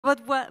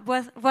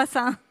votre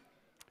voisin.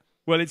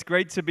 Well, it's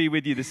great to be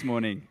with you this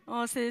morning.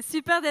 Oh, c'est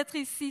super d'être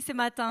ici ce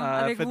matin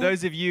avec For vous.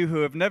 those of you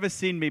who have never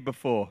seen me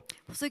before,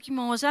 Pour ceux qui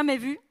m'ont jamais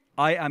vu,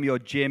 I am your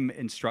gym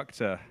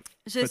instructor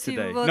je for suis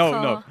today. votre...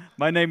 No.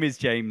 My name is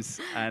James,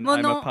 and Mon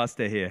I'm nom a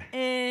pastor here.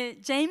 est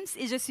James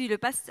et je suis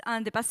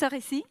un des pasteurs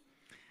ici.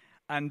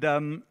 And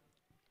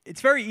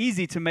it's very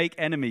easy to make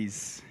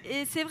enemies.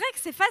 Et c'est vrai que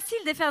c'est facile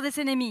de faire des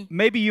ennemis.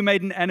 Maybe you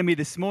made an enemy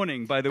this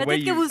morning by the way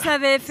Peut-être que you. vous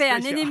avez fait un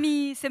stretch your-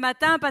 ennemi ce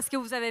matin parce que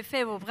vous avez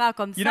fait vos bras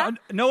comme You ça. know,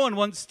 no one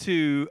wants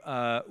to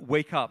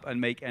wake up and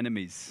make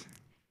enemies.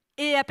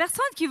 Et il n'y a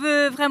personne qui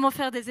veut vraiment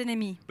faire des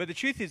ennemis. But the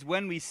truth is,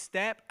 when we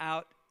step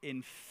out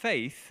in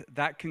faith,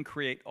 that can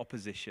create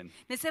opposition.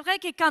 Mais c'est vrai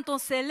que quand on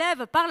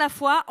s'élève par la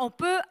foi, on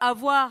peut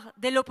avoir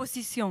de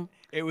l'opposition.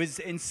 It was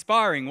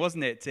inspiring,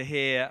 wasn't it, to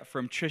hear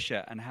from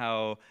Trisha and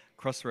how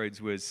Crossroads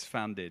was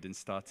founded and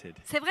started.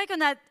 C'est vrai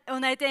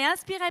qu'on a été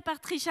inspiré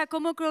par Trisha,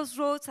 comment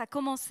Crossroads a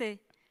commencé.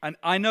 And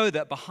I know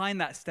that behind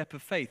that step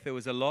of faith, there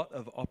was a lot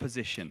of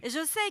opposition, Et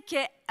je sais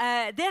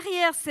que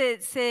derrière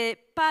ces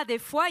pas des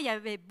fois, il y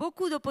avait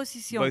beaucoup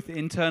d'opposition, both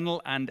internal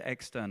and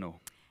external.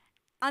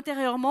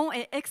 intérieurement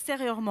et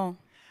extérieurement.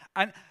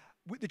 And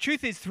the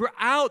truth is,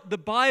 throughout the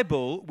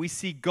Bible, we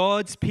see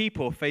God's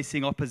people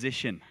facing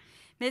opposition.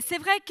 Mais c'est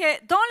vrai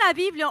que dans la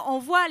Bible, on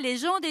voit les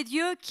gens de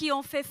Dieu qui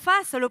ont fait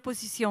face à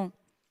l'opposition.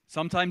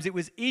 Sometimes it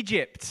was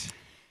Egypt,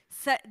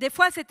 Des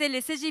fois, c'était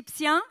les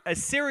Égyptiens,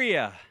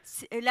 Assyria,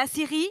 la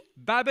Syrie,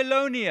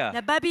 Babylonia,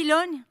 la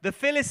Babylone, the les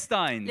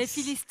Philistines.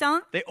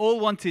 Philistins. They all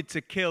wanted to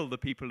kill the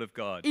people of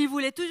God. Ils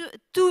voulaient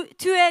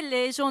tuer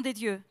les gens de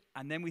Dieu.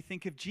 And then we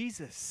think of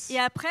Jesus Et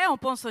après, on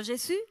pense à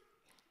Jésus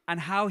and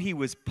how he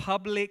was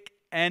public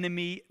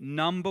enemy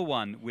number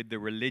one with the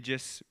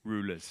religious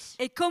rulers.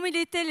 et comme il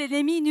était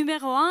l'ennemi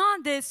numéro un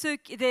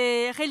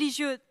des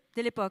religieux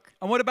de l'époque.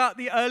 And what about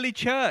the early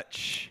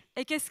church?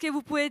 Et qu'est-ce que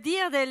vous pouvez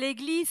dire de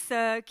l'Église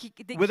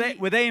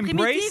Were they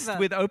embraced primitive?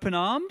 with open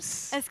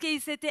arms? Est-ce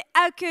qu'ils étaient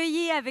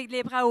accueillis avec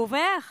les bras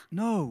ouverts?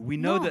 No, we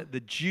know Non. that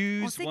the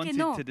Jews On sait que wanted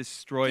non, to que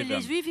destroy les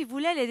them. Juifs ils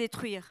voulaient les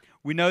détruire.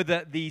 We know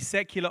that the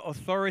secular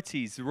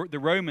authorities, the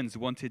Romans,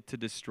 wanted to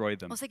destroy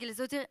them. On sait que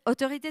les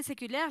autorités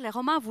séculaires, les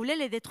Romains, voulaient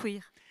les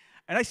détruire.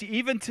 And actually,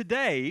 even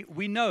today,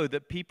 we know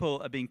that people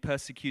are being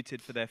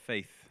persecuted for their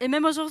faith. Et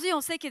même aujourd'hui,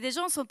 on sait que des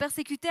gens sont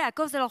persécutés à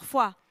cause de leur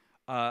foi.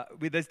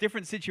 There's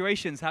different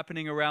situations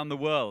happening around the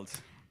world.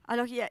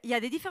 Alors, il y a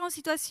des différentes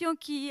situations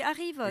qui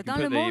arrivent You dans can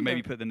le monde.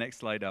 maybe put the next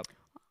slide up.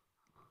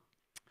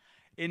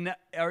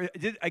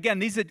 Again,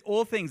 these are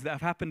all things that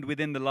have happened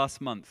within the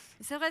last month.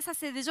 C'est vrai, ça,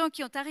 c'est des gens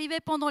qui ont arrivé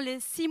pendant les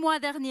 6 mois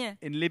derniers.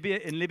 In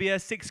Libya,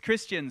 6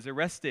 Christians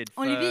arrested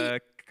En for Libye-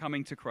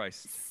 coming to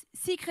Christ.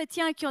 6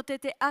 chrétiens qui ont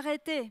été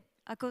arrêtés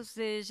à cause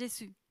de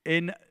Jésus.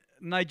 In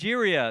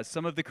Nigeria,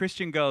 some of the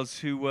Christian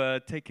girls who were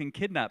taken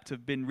kidnapped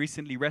have been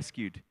recently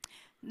rescued.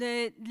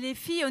 Les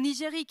filles au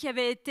Nigeria qui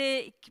avaient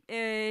été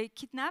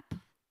kidnappées.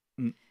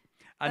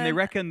 And they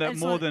reckon that elles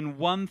more sont- than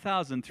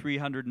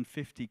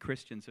 1,350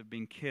 Christians have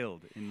been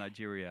killed in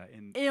Nigeria.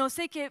 Et on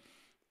sait que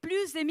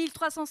plus de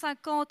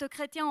 1350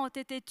 chrétiens ont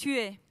été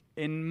tués.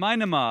 In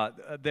Myanmar,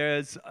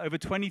 there's over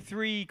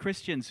 23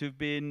 Christians who've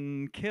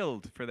been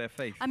killed for their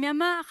faith. À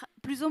Myanmar,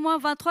 plus ou moins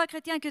 23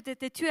 chrétiens qui ont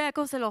été tués à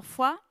cause de leur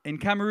foi. In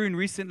Cameroon,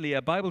 recently,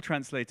 a Bible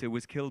translator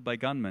was killed by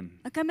gunmen.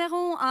 Au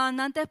Cameroun, un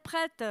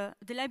interprète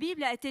de la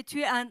Bible a été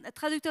tué, un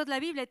traducteur de la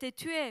Bible a été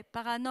tué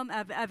par un homme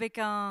avec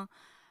un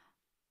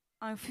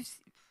fusil.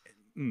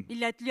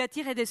 Lui a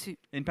tiré dessus.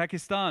 In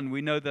Pakistan,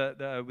 we know that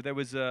there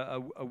was a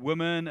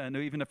woman and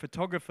even a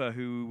photographer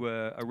who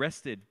were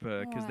arrested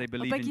because they Au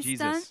believe in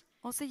Pakistan, Jesus.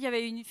 on sait qu'il y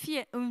avait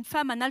une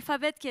femme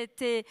analphabète qui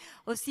était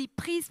aussi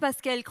prise parce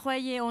qu'elle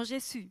croyait en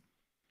Jésus.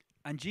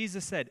 And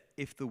Jesus said,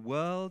 if the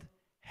world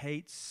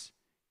hates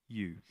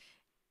you,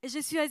 Et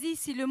Jésus a dit,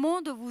 si le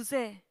monde vous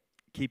hait,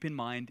 keep in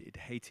mind it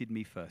hated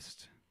me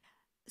first.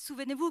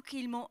 souvenez-vous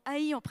qu'ils m'ont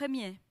haï en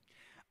premier.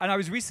 And I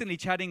was recently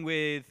chatting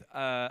with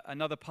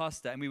another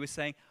pastor, and we were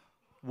saying,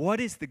 what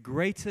is the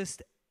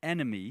greatest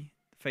enemy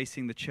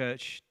facing the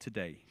church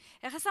today?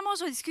 Et récemment,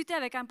 j'ai discuté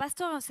avec un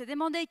pasteur, on s'est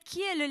demandé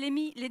qui est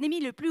l'ennemi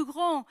le plus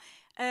grand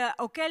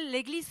auquel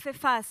l'Église fait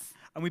face.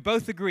 And we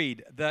both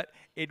agreed that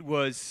it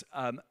was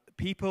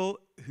people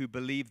who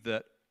believed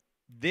that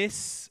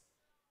this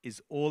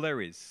is all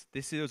there is.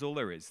 This is all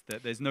there is. That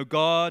there's no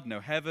God, no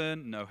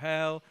heaven, no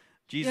hell.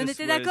 Et Jesus on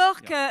était was-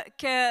 d'accord yeah.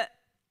 que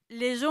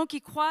les gens qui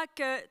croient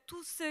que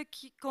tout ce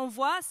qu'on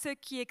voit, ce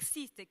qui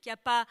existe, qu'il n'y a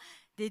pas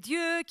des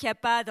dieux, qu'il n'y a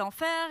pas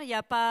d'enfer, il n'y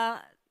a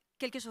pas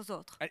quelque chose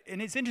d'autre. And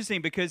it's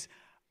interesting because,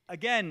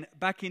 again,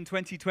 back in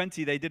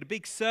 2020, they did a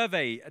big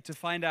survey to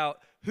find out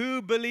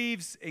who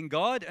believes in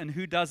God and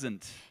who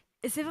doesn't.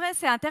 Et c'est vrai,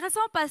 c'est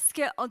intéressant parce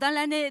que dans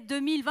l'année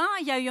 2020,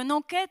 il y a eu une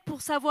enquête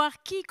pour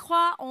savoir qui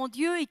croit en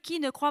Dieu et qui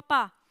ne croit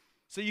pas.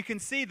 So you can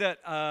see that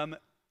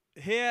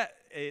here,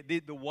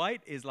 the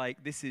white is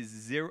like, this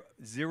is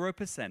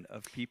 0%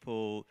 of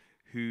people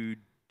who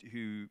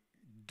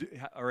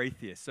are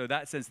atheists. So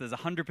that sense, there's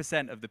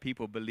 100% of the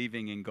people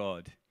believing in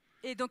God.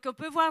 Et donc, on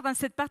peut voir dans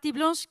cette partie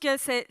blanche que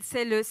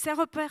c'est le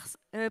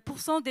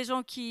 0% des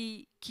gens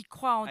qui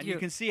croient en And you Dieu.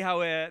 can see how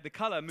the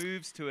color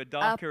moves to a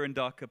darker and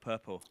darker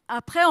purple.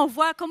 Après, on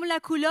voit comme la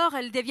couleur,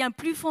 elle devient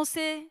plus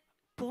foncée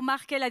pour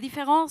marquer la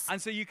différence. And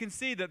so you can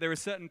see that there are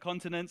certain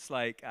continents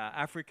like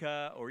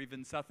Africa or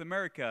even South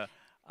America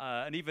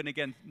and even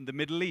again the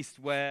Middle East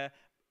where,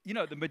 you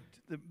know, the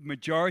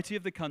majority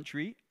of the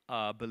country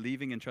are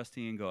believing and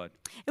trusting in God.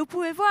 Et vous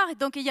pouvez voir,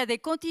 donc il y a des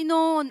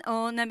continents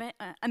en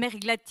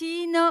Amérique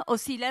latine,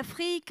 aussi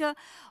l'Afrique,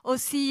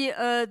 aussi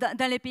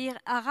dans les pays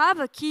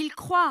arabes qui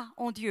croient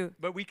en Dieu.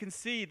 But we can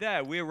see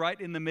there we're right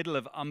in the middle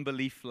of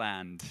unbelief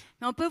land.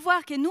 Mais on peut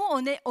voir que nous,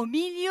 on est au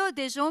milieu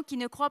des gens qui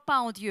ne croient pas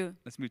en Dieu.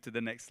 Let's move to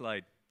the next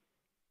slide.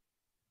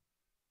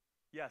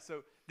 Yeah,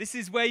 so this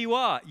is where you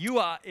are. You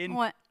are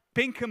in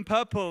pink and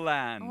purple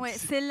land. Ouais,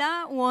 c'est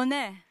là où on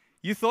est.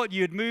 You thought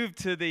you'd moved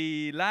to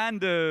the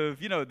land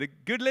of, you know, the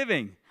good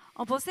living.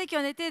 On pensait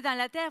qu'on était dans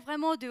la terre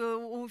vraiment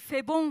où il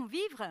fait bon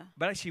vivre.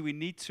 But actually, we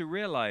need to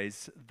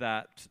realize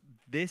that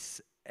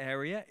this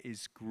area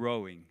is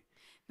growing.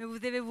 Mais vous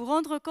devez vous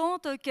rendre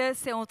compte que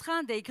c'est en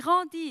train de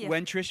grandir.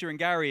 When Trisha and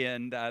Gary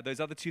and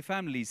those other two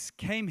families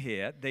came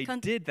here, they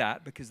did that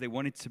because they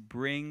wanted to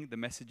bring the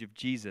message of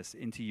Jesus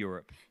into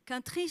Europe.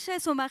 Quand Trisha et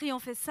son mari ont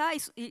fait ça,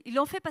 ils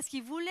l'ont fait parce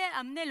qu'ils voulaient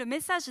amener le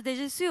message de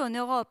Jésus en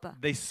Europe.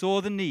 They saw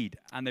the need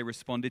and they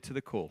responded to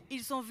the call.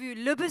 Ils ont vu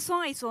le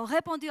besoin et ils ont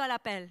répondu à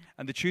l'appel.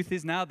 And the truth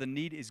is now the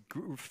need is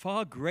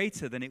far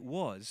greater than it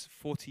was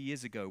 40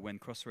 years ago when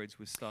Crossroads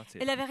was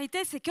started. Et la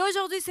vérité, c'est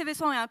qu'aujourd'hui, ce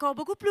besoin est encore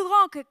beaucoup plus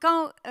grand que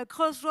quand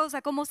Crossroads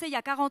a commencé il y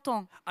a 40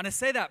 ans. And I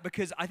say that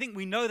because I think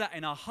we know that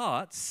in our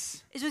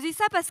hearts. Et je dis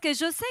ça parce que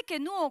je sais que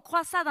nous, on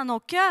croit ça dans nos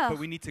cœurs. But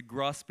we need to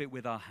grasp it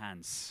with our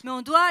hands. Mais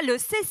on doit le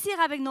saisir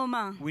avec nos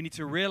mains. We need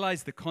to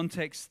realize the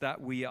context that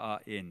we are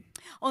in.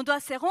 On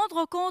doit se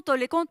rendre compte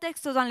des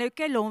contextes dans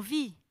lesquels on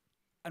vit.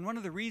 And one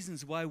of the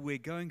reasons why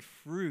we're going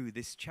through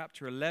this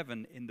chapter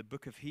 11 in the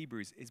book of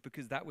Hebrews is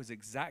because that was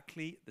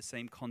exactly the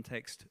same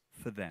context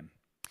for them.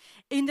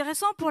 Et une des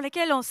raisons pour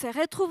lesquelles on se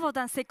retrouve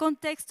dans ces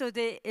contextes,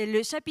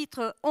 le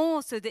chapitre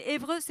 11 des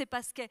Hébreux, c'est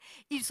parce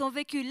qu'ils ont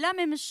vécu la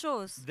même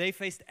chose. They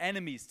faced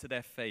enemies to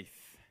their faith.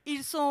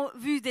 Ils ont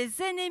vu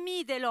des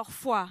ennemis de leur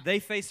foi. They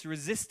faced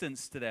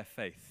resistance to their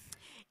faith.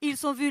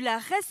 Ils ont vu la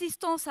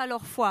résistance à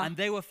leur foi. And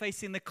they were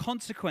facing the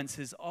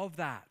consequences of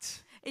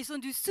that. Ils ont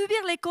dû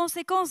subir les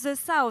conséquences de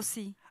ça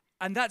aussi.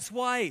 And that's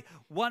why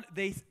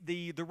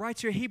the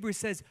writer of Hebrews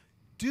says,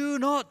 do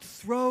not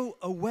throw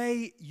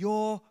away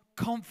your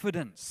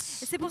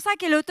confidence. Et c'est pour ça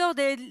que l'auteur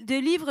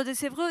du livre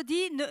des Hébreux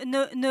dit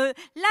ne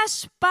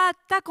lâche pas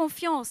ta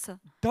confiance.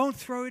 Don't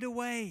throw it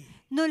away.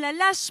 Ne la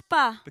lâche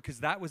pas. Because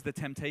that was the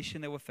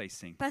temptation they were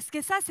facing. Parce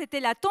que ça, c'était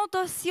la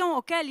tentation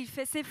auquel il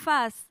faisait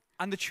face.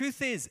 And the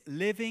truth is,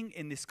 living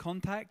in this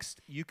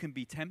context, you can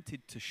be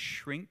tempted to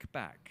shrink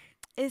back.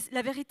 Et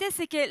la vérité,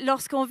 c'est que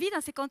lorsqu'on vit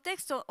dans ces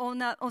contextes,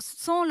 on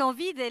sent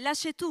l'envie de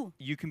lâcher tout.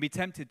 You can be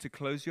tempted to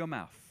close your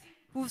mouth.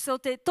 Vous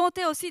serez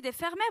tenté aussi de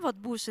fermer votre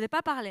bouche, de ne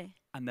pas parler.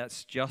 And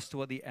that's just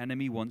what the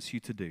enemy wants you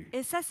to do.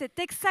 Et ça, c'est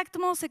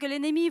exactement ce que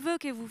l'ennemi veut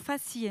que vous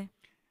fassiez.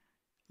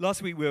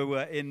 Last week we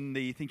were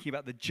thinking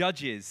about the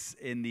judges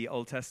in the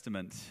Old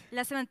Testament.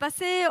 La semaine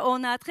passée,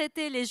 on a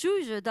traité les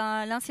juges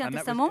dans l'Ancien And that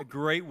Testament. was a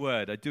great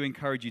word. I do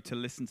encourage you to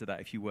listen to that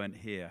if you weren't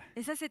here.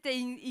 Et ça, c'était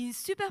une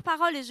super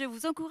parole et je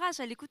vous encourage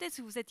à l'écouter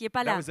si vous n'étiez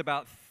pas That là. was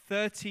about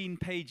 13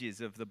 pages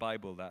of the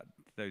Bible,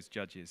 those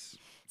judges.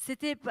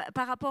 C'était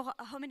par rapport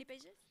à how many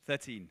pages?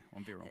 13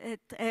 environ.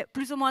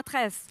 Plus ou moins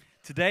 13.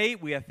 Today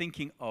we are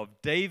thinking of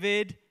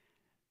David,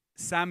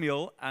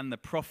 Samuel and the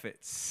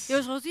prophets. Et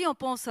aujourd'hui, on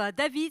pense à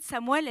David,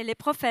 Samuel et les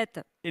prophètes.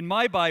 In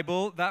my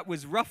Bible, that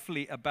was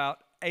roughly about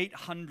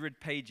 800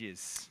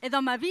 pages. Et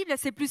dans ma Bible,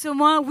 c'est plus ou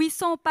moins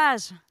 800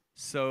 pages.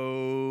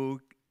 So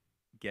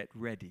get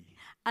ready.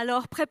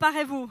 Alors,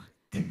 préparez-vous.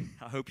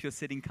 I hope you're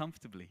sitting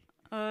comfortably.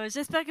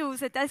 J'espère que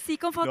vous êtes assis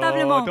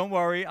confortablement. Oh, don't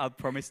worry, I'll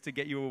promise to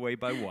get you away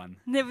by 1.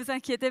 Ne vous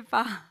inquiétez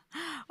pas.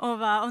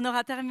 On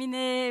aura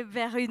terminé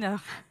vers 1h.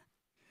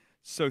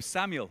 So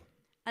Samuel.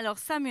 Alors,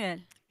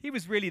 Samuel. He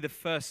was really the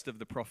first of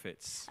the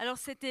prophets. Alors,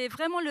 c'était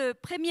vraiment le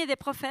premier des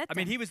prophètes. I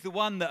mean, he was the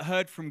one that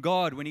heard from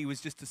God when he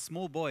was just a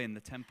small boy in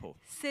the temple.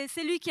 C'est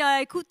celui qui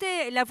a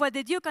écouté la voix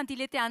de Dieu quand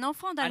il était un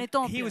enfant dans And le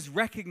temple. he was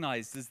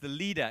recognized as the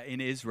leader in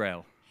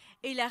Israel.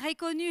 Et il a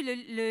reconnu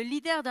le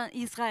leader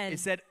d'Israël. It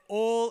said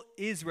all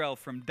Israel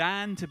from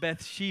Dan to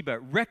Bathsheba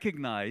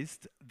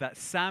recognized that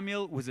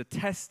Samuel was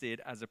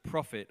attested as a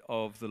prophet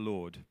of the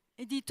Lord.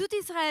 Il dit tout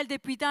Israël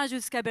depuis Dan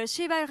jusqu'à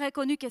Beersheba a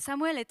reconnu que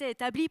Samuel était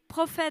établi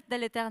prophète de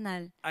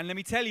l'Éternel. And let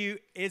me tell you,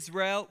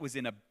 Israel was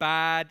in a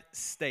bad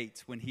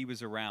state when he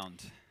was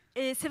around.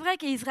 Et c'est vrai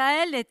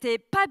qu'Israël n'était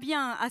pas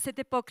bien à cette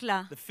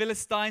époque-là. The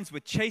Philistines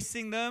were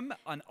chasing them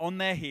and on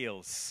their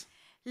heels.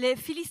 Les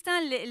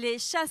Philistins les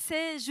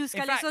chassaient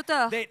jusqu'à In les fact,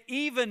 hauteurs. they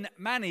even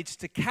managed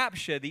to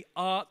capture the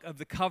Ark of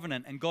the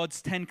Covenant and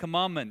God's 10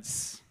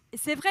 Commandments.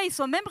 C'est vrai,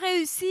 ils ont même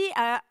réussi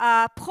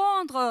à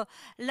prendre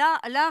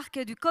l'arc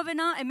du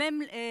covenant et même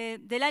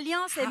de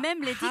l'alliance et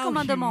même les 10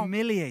 commandements.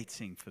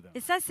 Humiliating for them.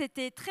 Et ça,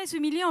 c'était très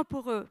humiliant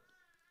pour eux.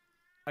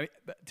 I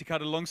mean, to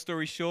cut a long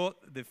story short,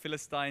 the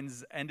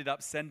Philistines ended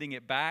up sending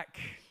it back.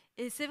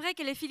 Et c'est vrai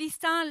que les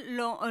Philistins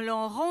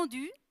l'ont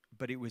rendu,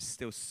 But it was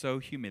still so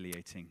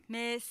humiliating.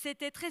 mais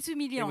c'était très It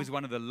humiliant. was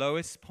one of the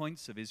lowest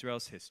points of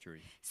Israel's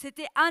history.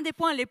 C'était un des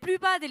points les plus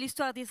bas de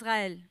l'histoire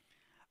d'Israël.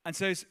 And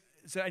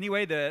so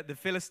anyway, the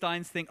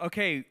Philistines think,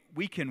 okay,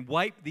 we can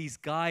wipe these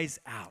guys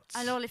out.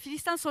 Alors les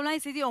Philistins sont là,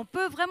 ils se disent, on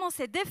peut vraiment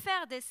se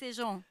défaire de ces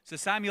gens. So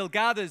Samuel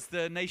gathers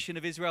the nation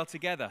of Israel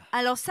together.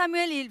 Alors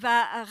Samuel, il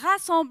va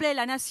rassembler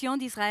la nation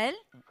d'Israël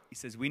He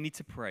says, we need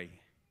to pray.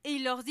 et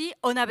il leur dit,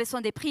 on a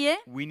besoin de prier,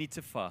 We need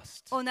to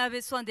fast. on a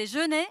besoin de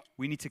jeûner,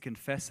 We need to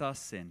confess our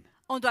sin.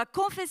 on doit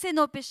confesser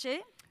nos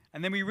péchés.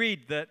 And then we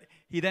read that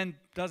he then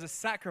does a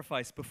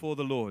sacrifice before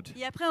the Lord.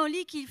 Et après on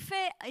lit qu'il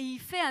fait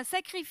un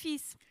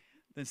sacrifice.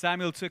 Then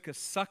Samuel took a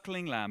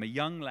suckling lamb, a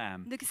young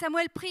lamb, Donc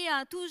Samuel prit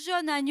un tout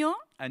jeune agneau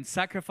and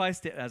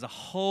sacrificed it as a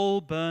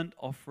whole burnt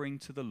offering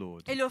to the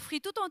Lord. et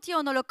l'offrit tout entier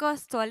en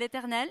holocauste à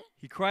l'Éternel.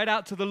 He cried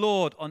out to the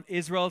Lord on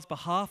Israel's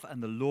behalf, and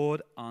the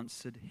Lord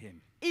answered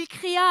him. Il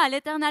cria à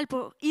l'Éternel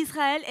pour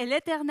Israël et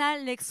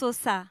l'Éternel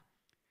l'exauça.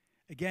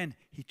 Again,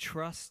 he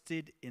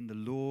trusted in the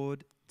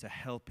Lord to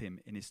help him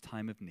in his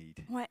time of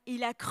need. Ouais,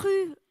 il a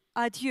cru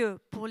à Dieu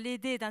pour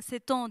l'aider dans ces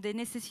temps de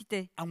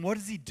nécessité. And what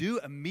does he do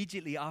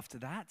immediately after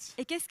that?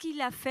 Et qu'est-ce qu'il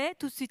a fait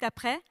tout de suite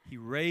après? He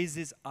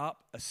raises up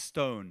a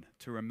stone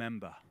to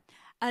remember.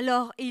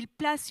 Alors il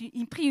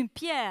prit une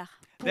pierre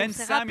pour Then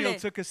se Samuel rappeler.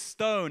 took a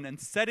stone and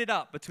set it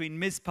up between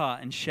Mizpah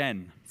and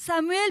Shen.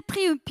 Samuel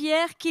prit une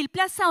pierre qu'il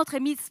plaça entre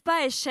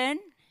Mizpah et Shen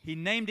He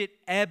named it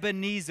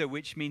Ebenezer,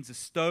 which means a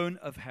stone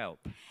of help,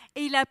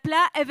 et il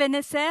appela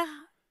Ebenezer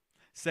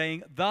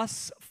saying,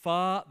 "Thus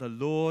far the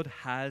Lord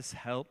has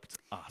helped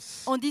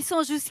us." en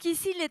disant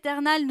jusqu'ici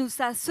l'Éternel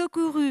nous a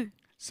secourus.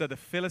 So the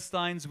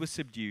Philistines were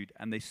subdued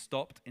and they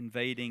stopped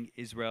invading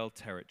Israel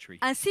territory.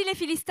 Ainsi les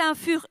Philistins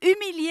furent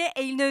humiliés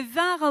et ils ne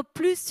vinrent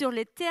plus sur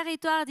le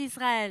territoire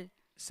d'Israël.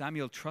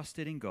 Samuel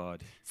trusted in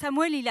God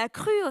Samuel, il a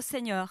cru au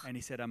Seigneur and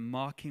he said, "I'm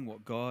marking what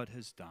God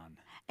has done.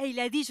 et il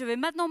a dit, je vais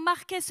maintenant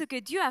marquer ce que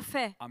Dieu a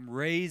fait. I'm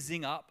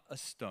raising up a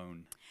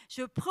stone,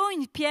 Je prends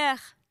une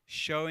pierre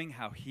showing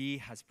how he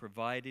has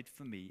provided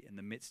for me in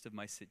the midst of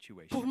my pour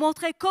situation."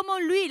 montrer comment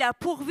lui, il a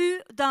pourvu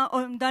dans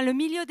le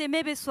milieu de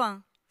mes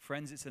besoins.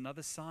 Friends, it's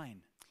another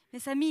sign.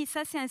 Mes amis,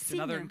 ça c'est un It's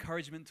another signe.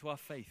 encouragement to our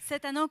faith.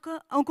 C'est un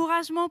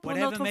encouragement pour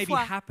Whatever notre may be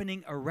foi.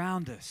 happening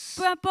around us,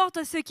 Peu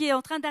importe ce qui est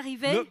en train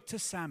d'arriver, look to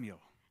Samuel.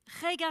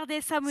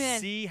 regardez Samuel.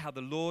 See how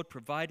the Lord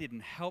provided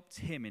and helped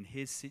him in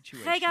his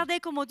situation. Regardez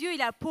comment Dieu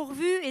il a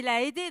pourvu et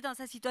l'a aidé dans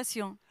sa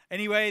situation.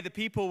 Anyway, the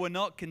people were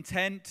not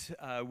content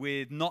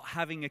with not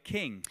having a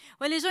king.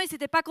 Ouais, les gens ils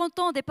n'étaient pas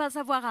contents de ne pas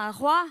avoir un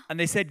roi. And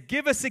they said,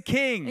 "Give us a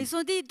king. Ils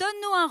ont dit,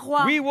 donne-nous un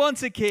roi. We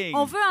want a king."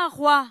 On veut un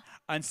roi.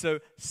 And so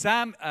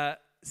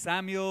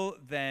Samuel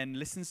then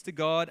listens to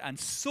God and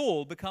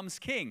Saul becomes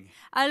king.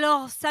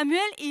 Alors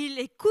Samuel, il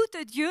écoute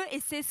Dieu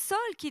et c'est Saul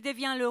qui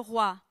devient le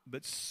roi.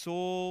 But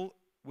Saul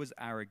was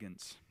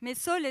arrogant. Mais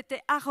Saul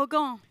était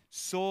arrogant.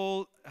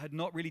 Saul had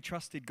not really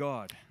trusted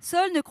God.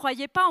 Saul ne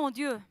croyait pas en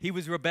Dieu. He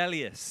was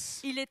rebellious.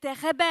 Il était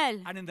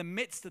rebelle. And in the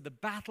midst of the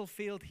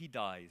battlefield, he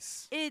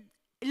dies. Et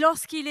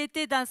lorsqu'il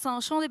était dans son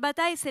champ de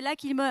bataille, c'est là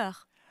qu'il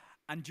meurt.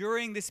 And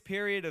during this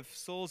period of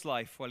Saul's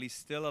life, while he's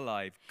still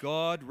alive,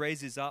 God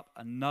raises up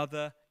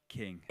another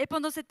king, Et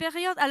pendant cette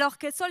période, alors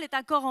que Saul est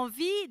encore en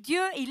vie,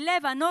 Dieu, il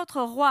lève un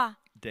autre roi,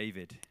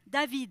 David.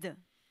 David.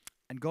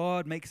 And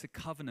God makes a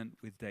covenant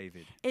with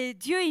David. Et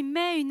Dieu,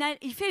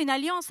 il fait une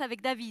alliance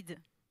avec David.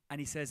 And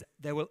he says,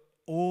 there will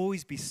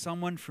always be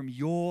someone from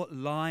your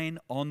line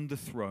on the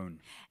throne.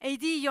 Et il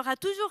dit, il y aura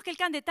toujours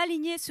quelqu'un d'être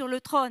aligné sur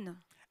le trône.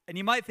 And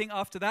you might think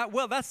after that,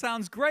 well, that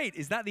sounds great.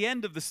 Is that the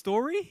end of the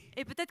story?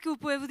 Et peut-être que vous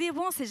pouvez vous dire,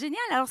 bon, c'est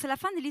génial, alors c'est la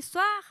fin de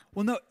l'histoire.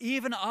 Well, no,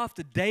 even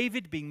after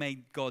David being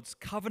made God's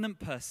covenant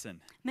person,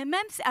 Mais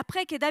même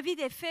après que David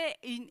ait fait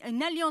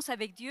une alliance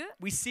avec Dieu,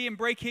 we see him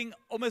breaking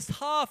almost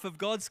half of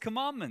God's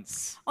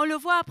commandments. on le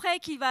voit après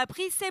qu'il va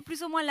briser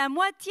plus ou moins la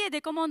moitié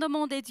des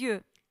commandements de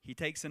Dieu. He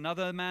takes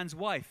another man's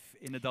wife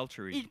in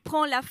adultery. Il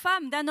prend la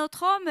femme d'un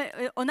autre homme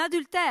en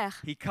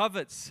adultère. He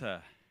covets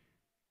her.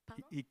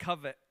 He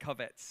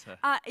covets her.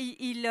 Ah,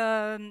 il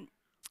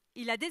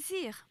la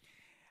désire.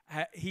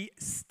 He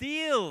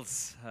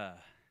steals her.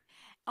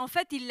 En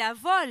fait, il la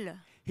vole.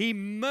 He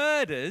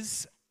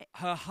murders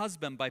her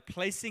husband by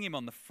placing him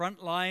on the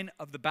front line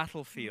of the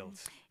battlefield.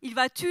 Il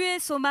va tuer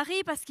son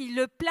mari parce qu'il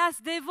le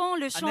place devant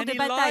le champ And then de he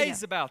bataille.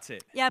 lies about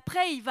it. Et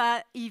après,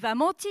 il va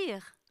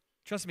mentir.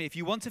 Trust me, if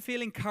you want to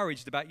feel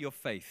encouraged about your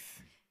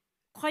faith,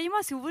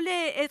 Croyez-moi, si vous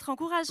voulez être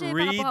encouragé par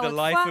read rapport à the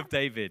votre life foi, of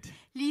David.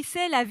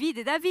 lisez la vie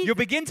de David. You'll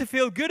begin to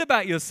feel good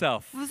about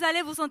yourself. Vous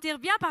allez vous sentir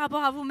bien par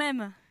rapport à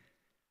vous-même.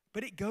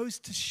 But it goes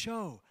to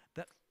show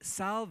that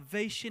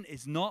salvation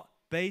is not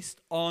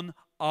based on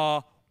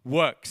our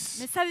works.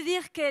 Mais ça veut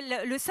dire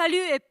que le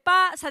salut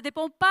ça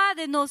dépend pas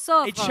de nos It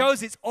œuvres.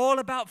 shows it's all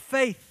about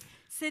faith.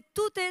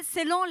 Tout est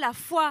selon la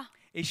foi.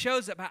 It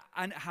shows about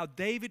and how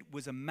David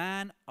was a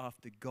man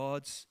after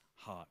God's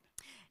heart.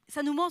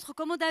 ça nous montre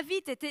comment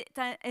David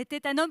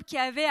était un homme qui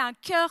avait un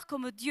cœur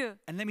comme Dieu.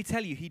 And let me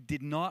tell you, he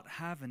did not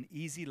have an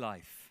easy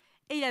life.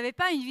 Et il n'avait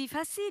pas une vie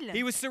facile.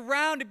 He was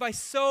surrounded by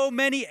so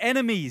many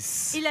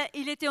enemies.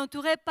 Il était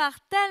entouré par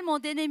tellement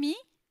d'ennemis.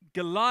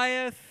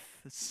 Goliath,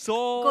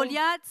 Saul,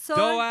 Goliath, Saul,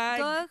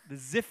 Doeg, the les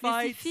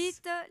Ziphites,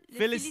 Ziphites, les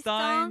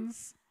Philistins,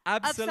 Philistines,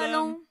 Absalom.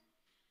 Absalom.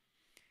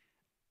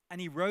 And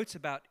he wrote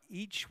about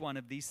each one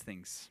of these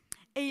things.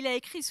 Et il a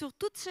écrit sur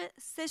toutes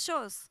ces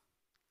choses.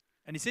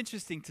 And it's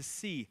interesting to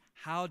see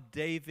how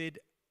David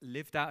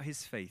lived out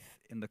his faith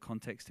in the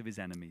context of his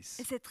enemies.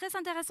 Et c'est très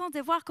intéressant de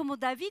voir comment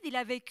David il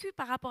a vécu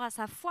par rapport à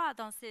sa foi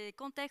dans ces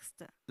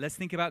contextes. Let's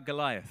think about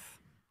Goliath.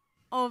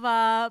 On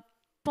va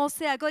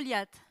penser à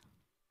Goliath.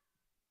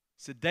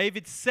 So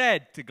David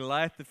said to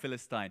Goliath the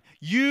Philistine,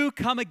 "You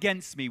come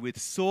against me with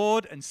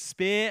sword and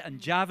spear and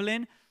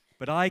javelin,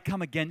 but I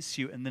come against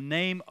you in the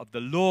name of the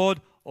Lord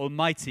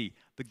Almighty,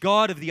 the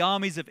God of the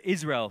armies of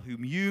Israel,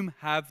 whom you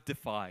have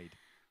defied."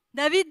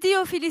 David dit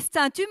aux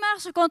Philistins, tu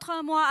marches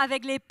contre moi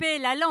avec l'épée,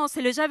 la lance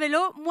et le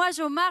javelot. Moi,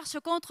 je marche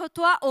contre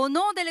toi au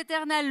nom de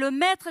l'Éternel, le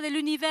Maître de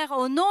l'univers,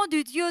 au nom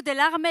du Dieu de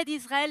l'armée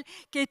d'Israël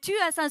que tu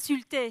as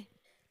insulté.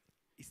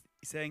 He's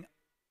saying,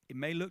 it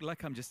may look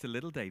like I'm just a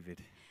little David,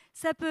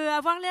 Ça peut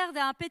avoir l'air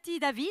d'un petit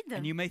David,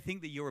 and you may think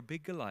that you're a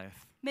big Goliath,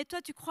 mais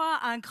toi, tu crois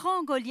à un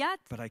grand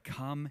Goliath. but I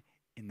come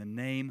in the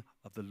name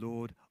of the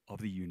Lord of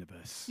the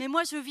universe. Mais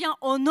moi, je viens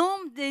au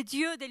nom des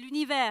dieux de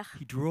l'univers.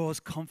 He draws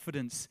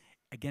confidence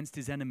against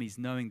his enemies,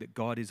 knowing that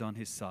God is on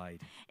his side.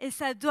 Et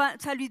ça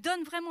lui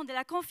donne vraiment de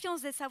la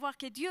confiance de savoir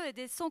que Dieu est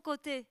de son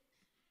côté.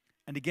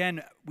 And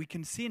again, we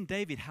can see in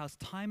David how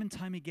time and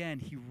time again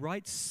he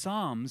writes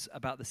psalms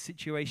about the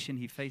situation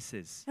he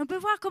faces. Et on peut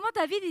voir comment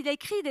David il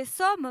écrit des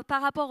psaumes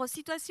par rapport aux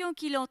situations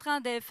qu'il est en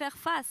train de faire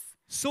face.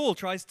 Saul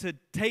tries to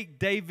take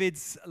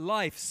David's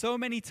life so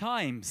many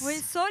times. Oui,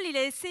 Saul, il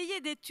a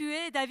essayé de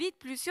tuer David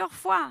plusieurs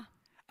fois.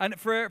 And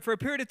for a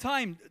period of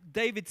time,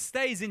 David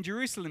stays in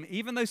Jerusalem,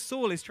 even though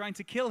Saul is trying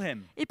to kill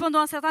him. Et pendant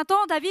un certain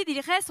temps, David, il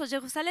reste à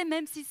Jérusalem,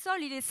 même si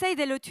Saul, il essaye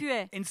de le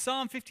tuer. In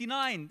Psalm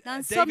 59,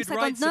 Dans Psaume David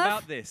writes 59,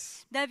 about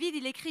this. David,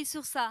 il écrit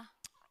sur ça.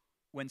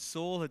 When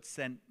Saul had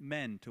sent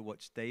men to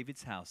watch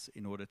David's house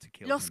in order to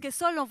kill him. Lorsque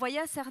Saul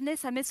envoya cerner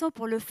sa maison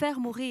pour le faire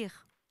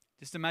mourir.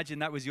 Just imagine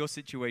that was your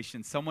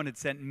situation. Someone had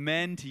sent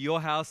men to your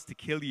house to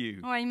kill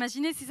you. Ouais,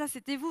 imaginez si ça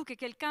c'était vous, que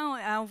quelqu'un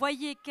a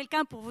envoyé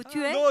quelqu'un pour vous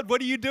tuer. Lord, what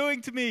are you doing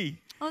to me?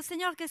 Oh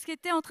Seigneur, qu'est-ce que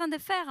tu es en train de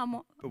faire à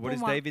moi, But pour what does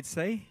moi? David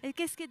say? Et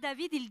qu'est-ce que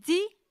David, il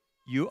dit?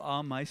 You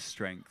are my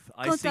strength.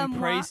 I Quant à sing moi-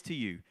 praise to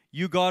you.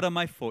 You, God, are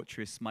my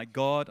fortress, my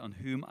God on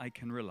whom I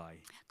can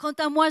rely. Quant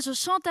à moi, je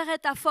chanterai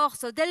ta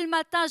force. Dès le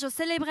matin, je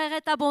célébrerai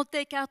ta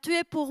bonté, car tu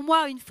es pour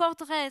moi une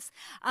forteresse,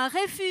 un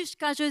refuge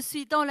quand je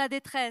suis dans la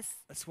détresse.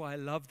 That's why I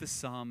love the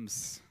Psalms.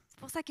 C'est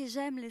pour ça que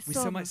j'aime les With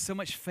psaumes. so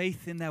much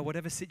faith in there,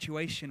 whatever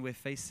situation we're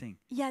facing.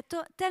 Il y a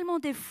tellement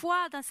de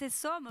foi dans ces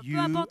psaumes, You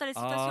peu importe la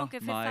situation are que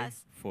fait my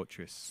face.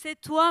 fortress. C'est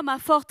toi ma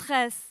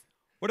forteresse.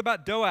 What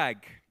about Doeg?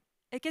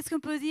 Et qu'est-ce qu'on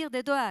peut dire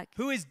de Doeg?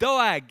 Who is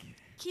Doeg?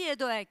 Qui est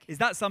Doeg? Is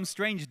that some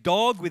strange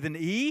dog with an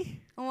E?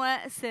 Ouais,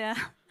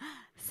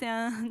 c'est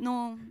un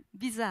nom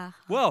bizarre.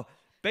 Well,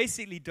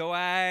 basically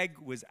Doeg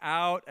was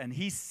out and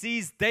he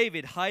sees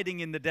David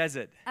hiding in the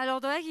desert.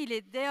 Alors Doeg, il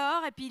est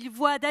dehors et puis il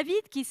voit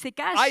David qui se I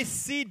cache.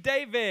 see Et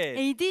David.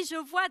 il dit, je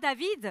vois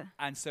David.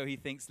 And so he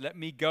thinks, let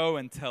me go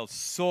and tell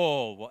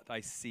Saul what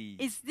I see.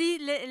 Il se dit,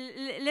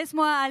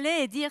 laisse-moi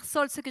aller et dire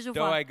Saul ce que je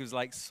vois. Doeg was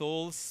like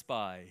Saul's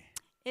spy.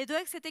 Et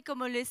Doeg, c'était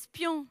comme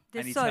l'espion de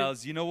And he Saul.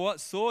 tells, you know what,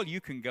 Saul, you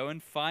can go and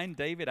find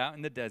David out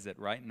in the desert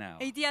right now.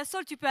 Et il dit à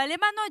Saul, tu peux aller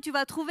maintenant et tu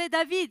vas trouver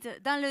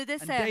David dans le And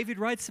désert. David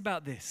writes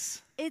about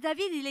this. Et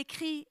David, il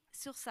écrit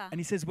sur ça. And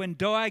he says, when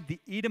Doeg the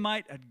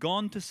Edomite had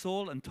gone to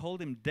Saul and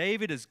told him,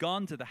 David has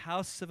gone to the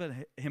house of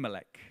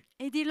Ahimelech.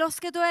 Et il dit,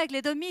 lorsque Doeg,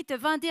 l'Édomite,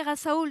 vint dire à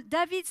Saoul,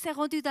 David s'est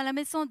rendu dans la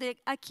maison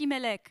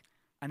d'Achimelech.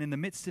 And in the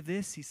midst of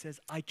this, he says,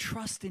 I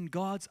trust in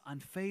God's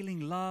unfailing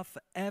love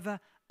forever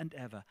and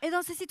ever. Et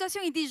dans ces situations,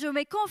 il dit, je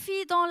me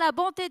confie dans la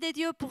bonté de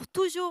Dieu pour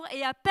toujours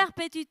et à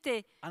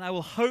perpétuité. And I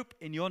will hope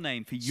in your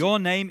name, for your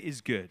name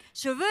is good.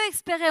 Je veux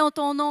espérer en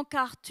ton nom,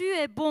 car tu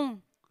es bon.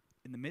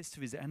 In the midst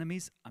of his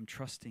enemies, I'm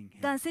trusting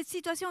him. Dans cette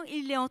situation,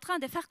 il est en train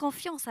de faire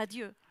confiance à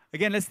Dieu.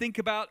 Again, let's think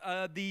about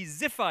the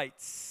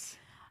Ziphites,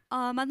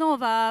 Maintenant, on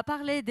va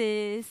parler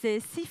ces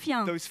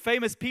Siphiens. those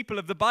famous people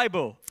of the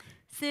Bible.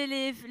 C'est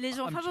les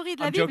gens I'm- favoris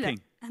de la I'm Bible. joking.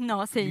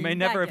 Non, c'est You may une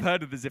never have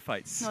blague. heard of the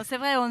Ziphites. Non, c'est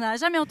vrai, on n'a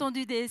jamais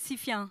entendu des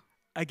Siphiens.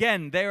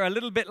 Again, they're a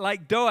little bit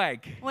like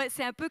Doeg. Ouais,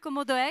 c'est un peu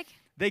comme Doeg.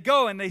 They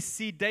go and they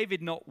see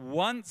David not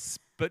once,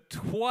 but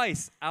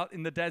twice out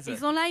in the desert.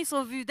 Ils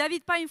ont vu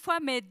David pas une fois,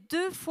 mais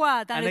 2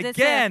 fois dans And le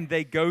désert. again,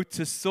 they go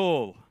to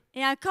Saul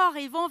Et encore,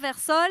 ils vont vers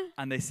Saul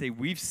and they say,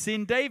 we've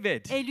seen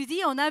David. et il lui dit,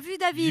 on a vu You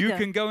David.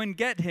 can go and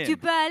get Tu him.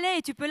 peux aller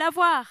et tu peux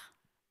l'avoir.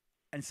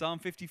 And Psalm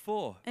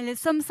 54, Et le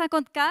psaume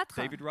 54,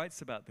 David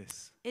writes about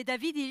this. et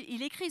David,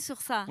 il écrit sur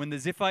ça. When the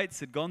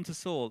Ziphites had gone to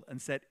Saul and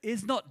said,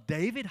 is not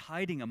David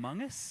hiding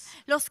among us?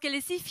 Lorsque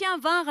les Siphiens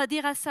vinrent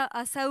dire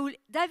à Saoul,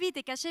 David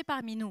est caché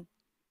parmi nous.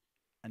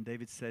 And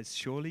David says,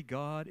 surely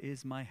God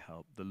is my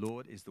help. The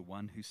Lord is the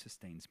one who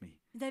sustains me.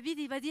 David,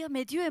 il va dire,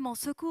 mais Dieu est mon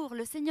secours,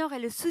 le Seigneur est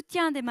le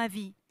soutien de ma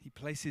vie. He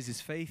places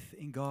his faith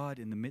in God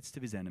in the midst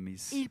of his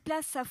enemies. Il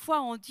place sa foi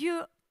en Dieu,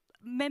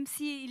 même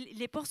s'il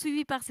est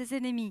poursuivi par ses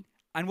ennemis.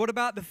 And what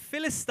about the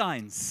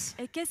Philistines?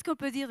 Et qu'est-ce qu'on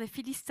peut dire des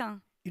Philistins?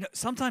 You know,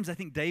 sometimes I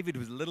think David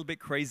was a little bit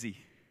crazy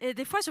Et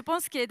des fois, je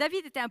pense que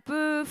David était un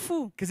peu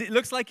fou. because it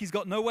looks like he's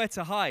got nowhere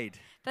to hide.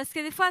 Parce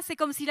que des fois, c'est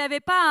comme s'il n'avait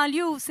pas un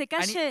lieu où se And he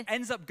cacher.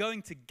 ends up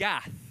going to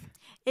Gath.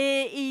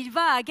 Et il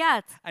va à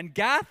Gath. And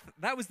Gath,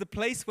 that was the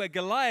place where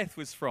Goliath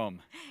was from.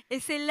 Et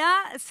c'est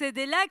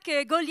de là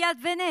que Goliath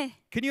venait.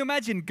 Can you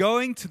imagine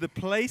going to the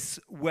place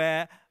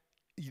where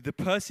the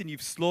person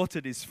you've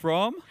slaughtered is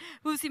from?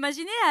 Vous vous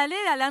imaginez aller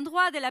à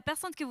l'endroit de la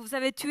personne que vous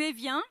avez tuée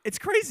vient? It's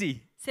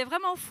crazy. C'est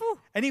vraiment fou.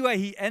 Anyway,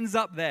 he ends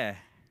up there.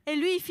 Et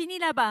lui, il finit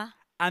là-bas.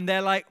 And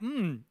they're like,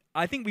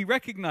 I think we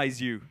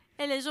recognize you.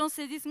 Et les gens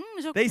se disent,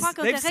 je They, crois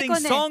qu'on they've te sing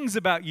reconnaît. songs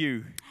about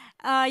you.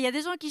 Il y a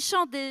des gens qui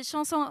chantent des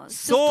chansons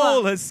sur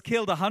Saul toi. has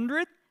killed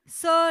 100,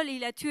 Saul,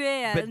 il a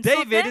tué but une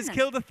David has centaine.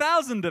 killed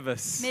 1,000 of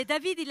us. Mais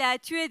David, il a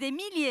tué des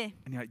milliers.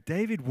 And you're like,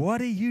 David,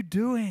 what are you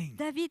doing?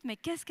 David, mais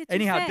qu'est-ce que tu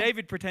Anyhow, fais?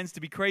 David pretends to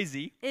be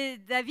crazy, Et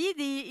David,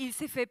 il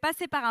s'est fait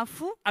passer par un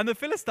fou. and the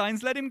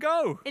Philistines let him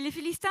go. Et les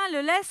Philistins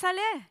le laissent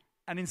aller.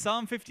 And in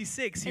Psalm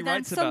 56, he Et dans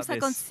writes Psaume about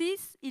this.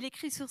 56, il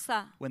écrit sur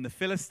ça. When the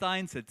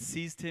Philistines had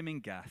seized him in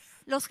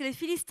Gath, Lorsque les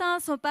Philistins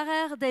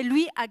s'emparèrent de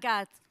lui à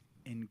Gath.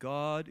 in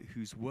God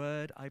whose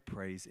word I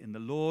praise, in the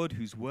Lord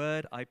whose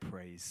word I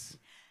praise.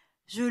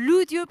 Je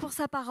loue Dieu pour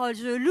sa parole.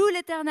 Je loue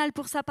l'Éternel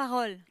pour sa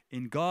parole.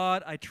 In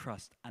God I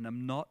trust and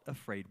am not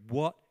afraid.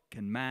 What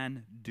can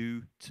man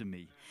do to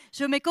me?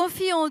 Je me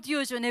confie en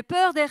Dieu. Je n'ai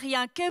peur de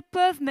rien. Que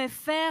peuvent me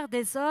faire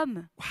des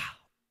hommes? Wow,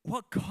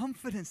 what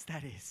confidence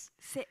that is.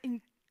 C'est une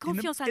In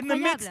confiance the midst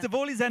incroyable. of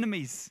all his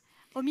enemies,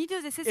 Au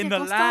milieu de ces in the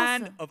circonstances,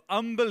 land of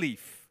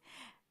unbelief,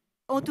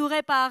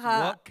 entouré par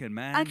what can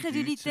man do to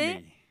incrédulité,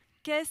 me?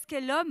 qu'est-ce que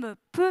l'homme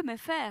peut me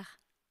faire?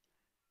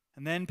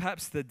 And then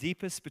perhaps the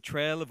deepest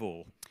betrayal of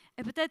all.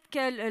 Et peut-être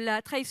que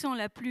la trahison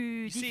la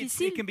plus You see,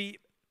 difficile, it can be,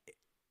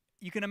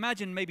 you can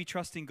imagine maybe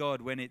trusting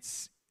God when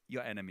it's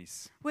your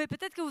enemies. oui,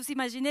 peut-être que vous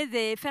imaginez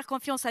de faire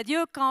confiance à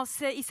Dieu quand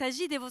il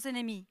s'agit de vos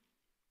ennemis.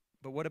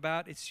 But what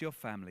about it's your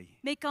family?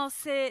 Mais quand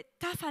c'est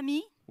ta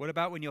famille, What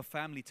about when your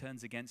family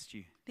turns against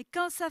you? mais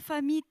quand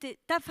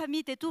ta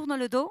famille te tourne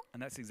le dos, And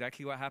that's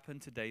exactly what happened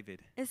to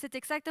David. et c'est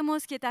exactement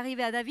ce qui est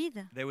arrivé à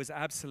David. There was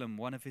Absalom,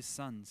 one of his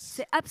sons.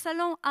 C'est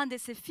Absalom, un de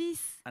ses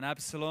fils. And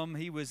Absalom,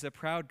 he was a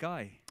proud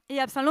guy. Et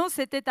Absalom,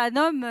 c'était un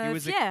homme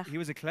fier. He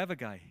was a clever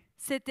guy.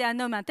 C'était un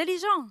homme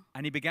intelligent.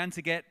 And he began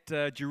to get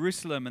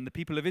Jerusalem and the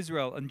people of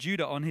Israel and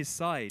Judah on his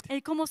side. Et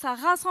il commence à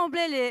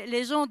rassembler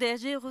les gens de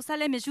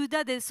Jérusalem et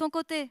Juda de son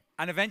côté.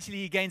 And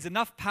eventually he gains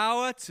enough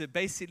power to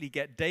basically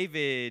get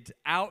David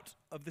out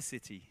of the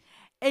city.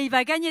 Et il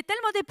va gagner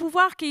tellement de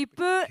pouvoir qu'il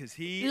peut Because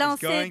he is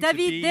lancer going to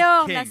David be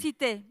dehors de la king.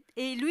 cité.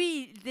 Et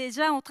lui,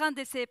 déjà en train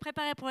de se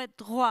préparer pour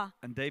être roi.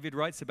 And David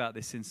writes about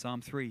this in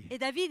Psalm 3. Et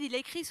David, il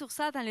écrit sur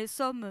ça dans le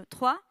psaume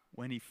 3,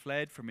 When he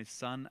fled from his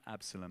son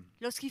Absalom.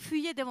 lorsqu'il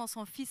fuyait devant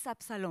son fils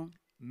Absalom.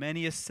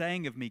 Many are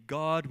saying of me,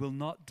 God will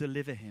not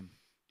deliver him.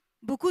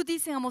 Beaucoup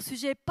disent à mon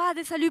sujet, pas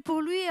de salut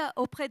pour lui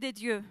auprès de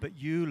Dieu. But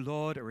you,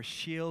 Lord, are a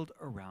shield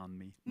around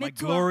me. Mais My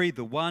toi- glory, the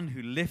one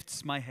who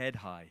lifts my head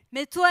high.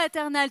 Mais toi,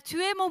 Éternel, tu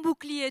es mon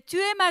bouclier, tu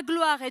es ma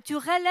gloire et tu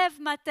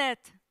relèves ma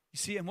tête. You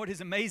see, and what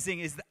is amazing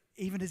is that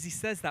even as he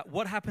says that,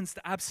 what happens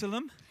to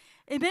Absalom?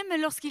 Et même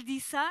lorsqu'il dit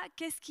ça,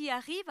 qu'est-ce qui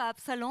arrive à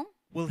Absalom?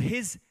 Well,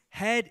 his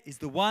head is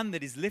the one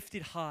that is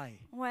lifted high.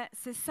 Ouais,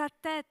 c'est sa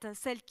tête,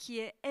 celle qui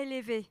est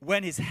élevée.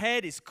 When his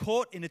head is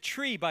caught in a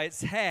tree by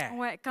its hair.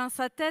 Ouais, quand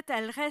sa tête,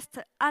 elle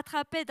reste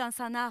attrapée dans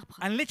un arbre.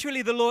 And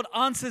literally, the Lord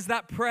answers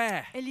that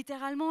prayer Et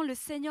littéralement, le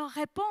Seigneur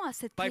répond à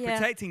cette by prière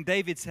protecting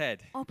David's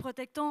head, en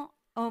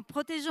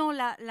protégeant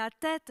la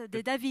tête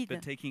de David.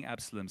 but taking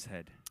Absalom's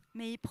head.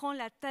 Mais il prend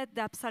la tête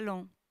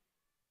d'Absalom.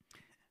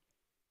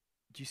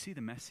 Do you see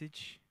the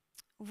message?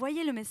 Vous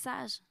voyez le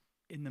message?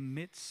 In the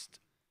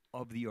midst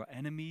of your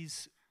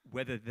enemies,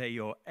 whether they're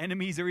your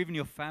enemies or even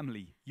your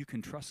family, you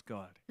can trust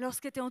God.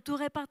 Lorsque tu es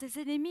entouré par tes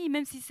ennemis,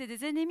 même si c'est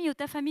des ennemis ou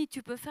ta famille,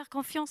 tu peux faire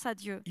confiance à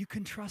Dieu. You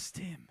can trust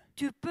Him.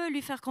 Tu peux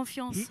lui faire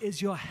confiance. He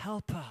is your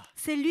helper.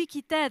 C'est lui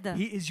qui t'aide.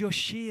 He is your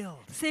shield.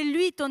 C'est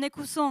lui ton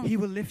écousson. He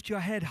will lift your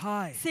head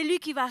high. C'est lui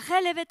qui va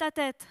relever ta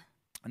tête.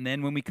 And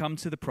then when we come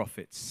to the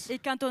prophets, Et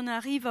quand on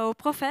arrive aux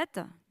prophètes,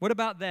 what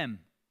about them?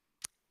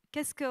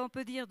 qu'est-ce qu'on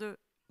peut dire d'eux?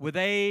 Were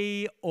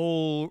they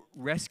all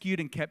rescued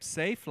and kept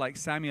safe like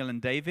Samuel and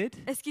David?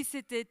 Est-ce qu'ils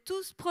s'étaient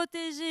tous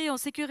protégés en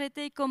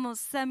sécurité comme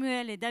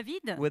Samuel et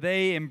David? Were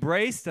they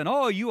embraced and,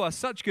 oh, you are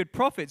such good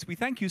prophets. We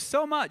thank you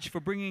so much for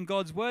bringing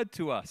God's word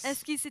to us.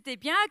 Est-ce qu'ils s'étaient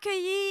bien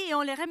accueillis et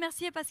on les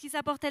remerciait parce qu'ils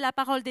apportaient la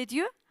parole de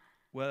Dieu?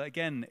 Well,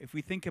 again, if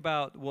we think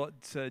about what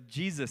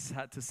Jesus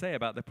had to say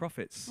about the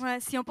prophets, Ouais,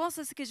 si on pense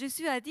à ce que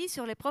Jésus a dit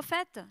sur les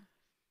prophètes,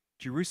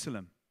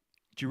 Jerusalem,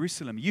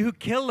 Jerusalem, you who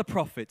kill the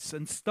prophets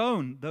and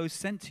stone those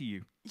sent to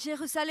you.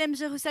 Jérusalem,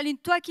 Jérusalem,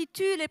 toi qui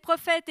tues les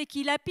prophètes et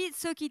qui lapides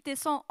ceux qui te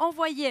sont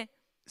envoyés.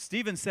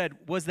 Stephen said,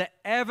 "Was there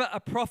ever a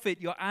prophet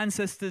your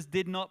ancestors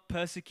did not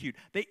persecute?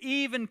 They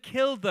even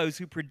killed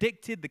those who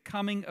predicted the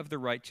coming of the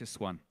righteous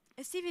one."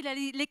 Et Steve, il a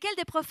dit, lesquels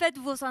des prophètes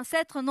vos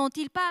ancêtres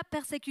n'ont-ils pas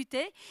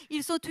persécuté?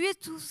 Ils ont tué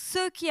tous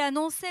ceux qui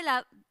annonçaient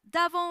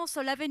d'avance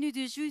la venue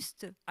du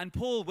juste. And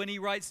Paul, when he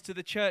writes to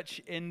the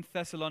church in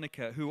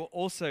Thessalonica, who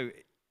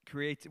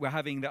were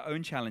having their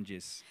own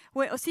challenges,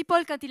 Oui, aussi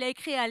Paul, quand il a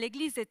écrit à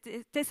l'église des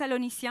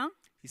Thessaloniciens,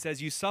 he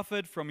says, "You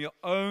suffered from your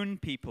own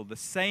people, the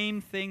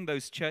same thing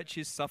those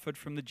churches suffered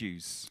from the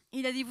Jews."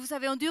 il a dit, vous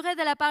avez enduré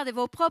de la part de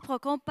vos propres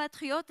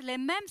compatriotes les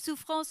mêmes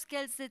souffrances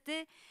qu'elles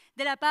étaient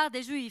de la part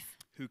des Juifs.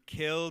 Who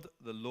killed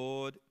the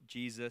Lord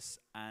Jesus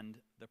and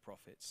the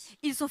prophets.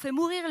 Ils ont fait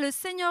mourir le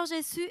Seigneur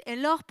Jésus et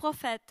leurs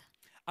prophètes.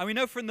 And we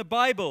know from the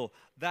Bible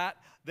that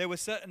there were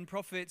certain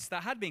prophets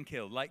that had been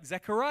killed, like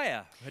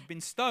Zechariah, who had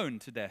been stoned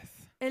to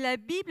death. Et la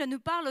Bible nous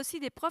parle aussi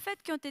des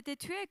prophètes qui ont été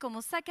tués,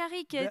 comme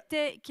Zacharie qui a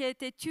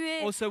été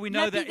tué, Also, we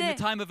know that in lapidé. the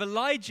time of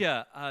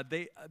Elijah,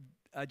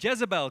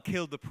 Jezebel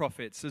killed the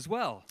prophets as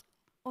well.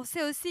 On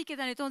sait aussi que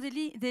dans le temps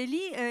d'Élie,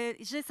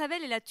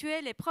 Jézabel, il a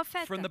tué les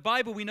prophètes. From the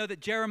Bible, we know that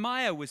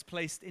Jeremiah was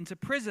placed into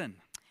prison.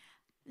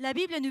 La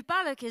Bible nous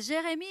parle que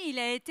Jérémie, il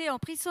a été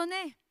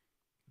emprisonné.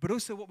 But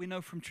also what we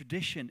know from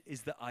tradition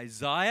is that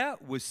Isaiah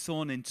was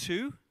sawn in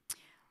two.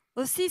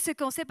 Aussi, ce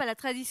qu'on sait par la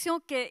tradition,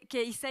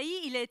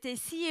 qu'Isaïe, il a été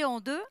scié en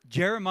deux.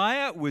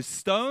 Jeremiah was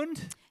stoned.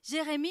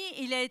 Jérémie,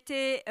 il a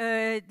été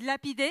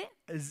lapidé.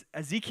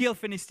 Ezekiel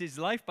finished his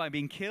life by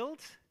being killed.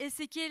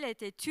 Ézéchiel a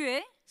été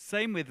tué.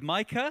 Same with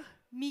Micah.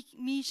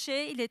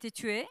 Michée, il a été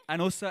tué,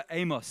 And also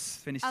Amos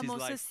finished his Amos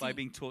life by aussi.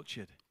 being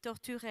tortured.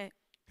 torturé.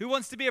 Who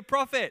wants to be a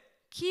prophet?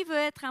 Qui veut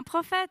être un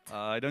prophète?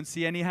 I don't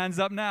see any hands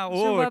up now.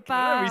 Je vois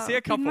pas. we see a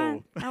aucune main.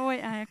 couple. Ah oui,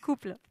 un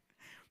couple.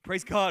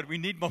 Praise God, we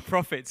need more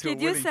prophets who Que are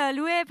Dieu willing. soit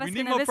loué parce We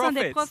qu'on need a more besoin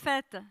des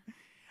prophets. prophètes.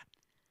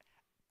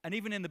 And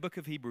even in the book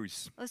of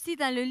Hebrews, Aussi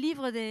dans le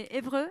livre des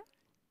Hébreux,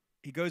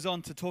 he goes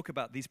on to talk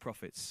about these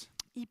prophets.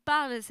 il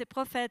parle de ces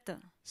prophètes.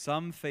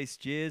 Some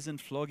faced jeers and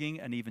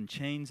flogging and even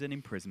chains and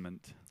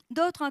imprisonment.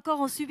 D'autres encore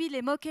ont subi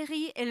les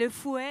moqueries et le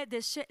fouet,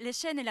 les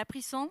chaînes et la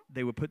prison.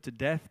 They were put to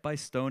death by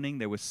stoning.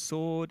 They were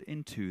sawed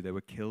in two. They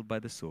were killed by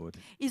the sword.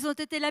 Ils ont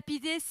été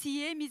lapidés,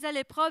 sciés, mis à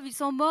l'épreuve. Ils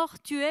sont morts,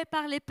 tués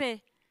par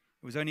l'épée.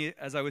 It was only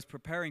as I was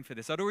preparing for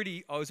this, I'd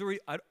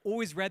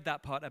always read that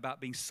part about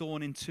being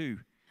sawn in two.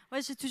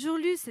 Ouais, j'ai toujours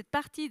lu cette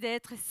partie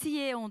d'être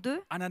scié en deux.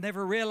 And I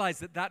never realized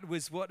that that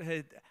was what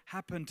had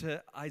happened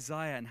to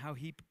Isaiah and how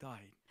he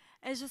died.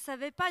 Et je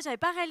savais pas, j'avais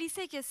pas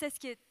réalisé que c'est ce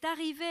qui est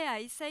arrivé à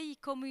Isaïe,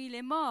 comme il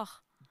est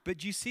mort. But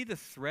do you see the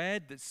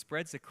thread that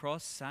spreads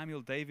across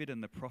Samuel, David,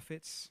 and the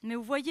prophets? Mais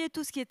vous voyez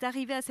tout ce qui est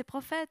arrivé à ces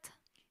prophètes.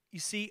 You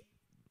see,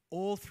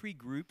 all three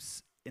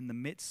groups in the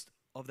midst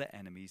of their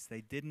enemies,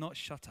 they did not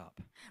shut up.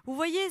 Vous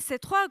voyez ces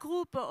trois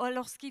groupes,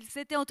 lorsqu'ils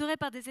étaient entourés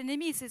par des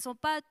ennemis, ils ne se sont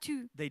pas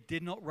tus. They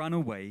did not run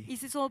away. Ils ne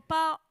se sont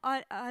pas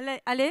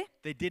allés.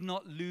 They did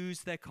not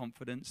lose their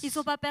confidence. Ils ne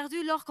sont pas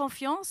perdus leur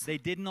confiance. They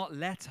did not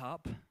let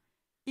up.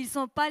 Ils ne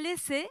sont pas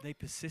laissés. They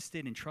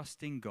persisted in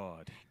trusting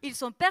God. Ils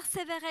sont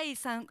persévérés.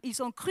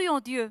 Ils ont cru en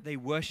Dieu. They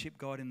worship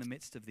God in the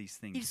midst of these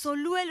Ils things. ont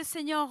loué le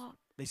Seigneur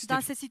dans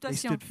ces They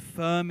situations. stood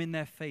firm in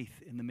their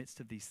faith in the midst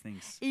of these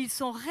things. Et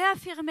ils ont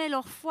réaffirmé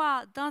leur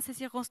foi dans ces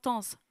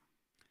circonstances.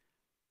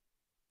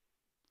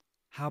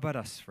 How about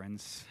us,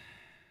 friends?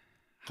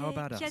 How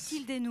about Qu'y us?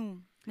 a-t-il de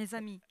nous, mes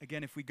amis?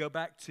 Again, if we go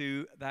back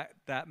to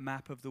that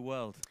map of the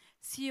world.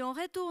 Si on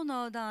retourne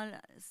dans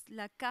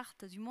la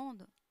carte du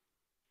monde,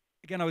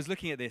 Again, I was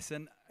looking at this,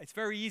 and it's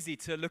very easy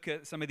to look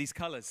at some of these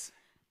colors.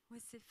 oui,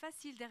 c'est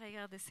facile de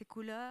regarder ces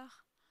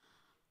couleurs.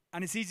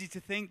 And it's easy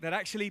to think that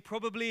actually,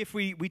 probably if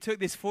we took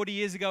this 40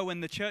 years ago when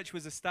the church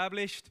was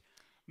established,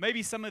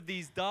 maybe some of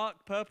these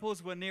dark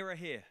purples were nearer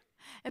here.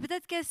 Et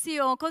peut-être que si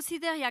on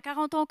considère il y a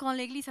 40 ans quand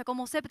l'Église a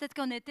commencé, peut-être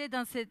qu'on était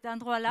dans cet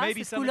endroit-là, Maybe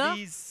cette some couleur. of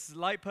these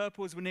light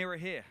purples were nearer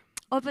here.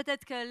 Ou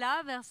peut-être que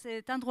là, vers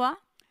cet endroit.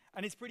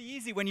 And it's pretty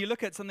easy when you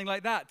look at something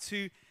like that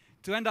to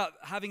end up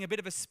having a bit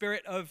of a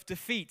spirit of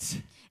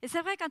defeat. Et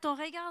c'est vrai, quand on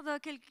regarde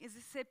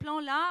ces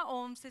plans-là,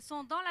 on se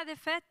sent dans la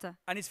défaite.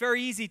 And it's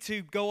very easy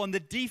to go on the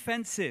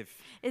defensive.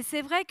 Et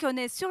c'est vrai qu'on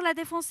est sur la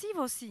défensive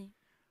aussi.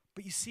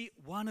 But you see,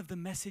 one of the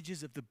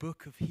messages of the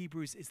book of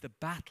Hebrews is the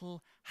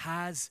battle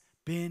has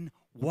been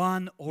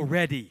won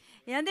already.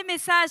 Et un des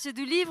messages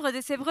du livre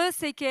des Hébreux,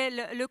 c'est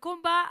que le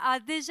combat a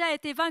déjà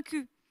été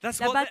vaincu. That's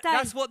La bataille.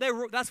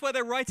 that's why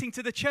they're writing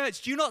to the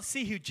church. Do you not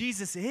see who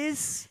Jesus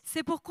is?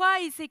 C'est pourquoi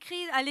il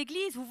s'écrit à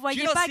l'Église, vous ne Do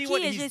voyez you not pas see qui what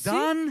est he's Jésus,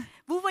 done?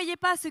 vous ne voyez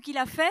pas ce qu'il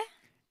a fait.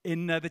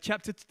 In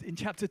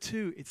chapter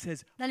 2, it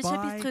says, Dans le by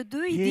chapitre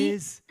 2, il dit,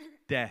 his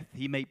death,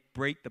 he may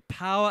break the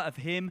power of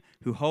him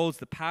who holds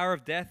the power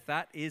of death,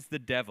 that is the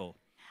devil.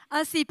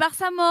 ainsi, par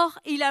sa mort,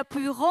 il a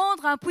pu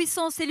rendre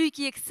impuissant celui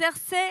qui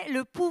exerçait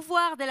le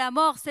pouvoir de la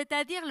mort,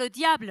 c'est-à-dire le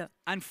diable,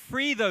 And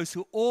free those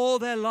who all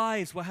their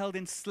lives were held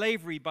in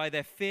slavery by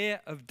their fear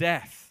of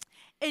death.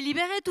 et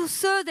libérer tous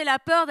ceux de la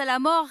peur de la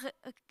mort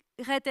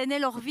retenaient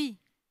leur vie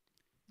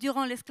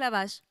durant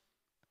l'esclavage.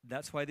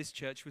 That's why this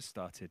church was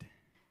started.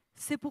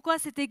 C'est pourquoi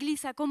cette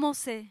église a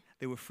commencé.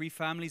 There were 3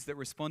 families that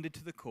responded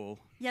to the call.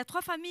 Il y a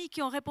 3 familles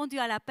qui ont répondu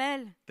à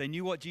l'appel. They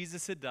knew what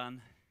Jesus had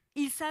done,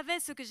 Ils savaient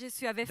ce que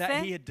Jésus avait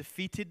that he fait, had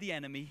defeated the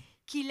enemy,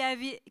 qu'il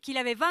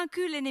avait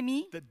vaincu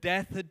l'ennemi, that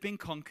death had been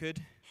conquered,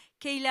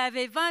 qu'il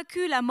avait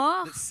vaincu la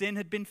mort, that sin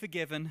had been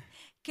forgiven,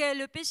 que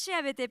le péché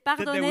avait été that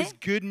there pardonné, was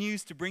good news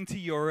to bring to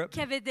Europe. qu'il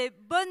y avait des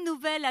bonnes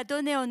nouvelles à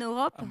donner en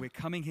Europe. And we're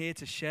coming here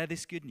to share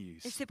this good news,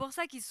 Et c'est pour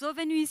ça qu'ils sont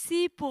venus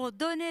ici pour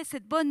donner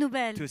cette bonne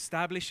nouvelle, to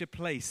establish a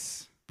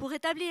place pour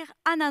établir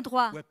un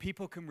endroit where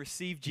people can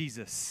receive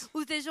Jesus.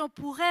 où des gens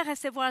pourraient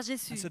recevoir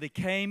Jésus. And so they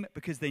came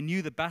because they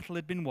knew the battle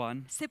had been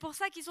won, C'est pour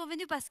ça qu'ils sont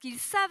venus, parce qu'ils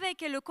savaient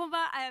que le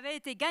combat avait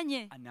été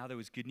gagné and now there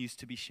was good news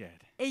to be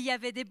shared. et il y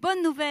avait des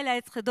bonnes nouvelles à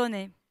être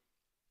données.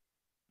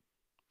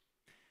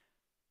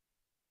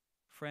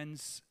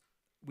 Friends,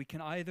 we can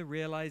either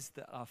realize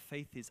that our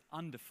faith is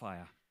under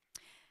fire,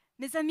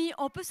 Mes amis,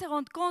 on peut se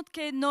rendre compte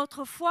que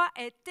notre foi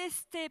est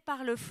testée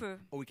par le feu,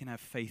 or we can have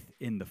faith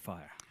in the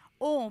fire.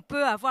 ou on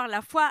peut avoir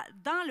la foi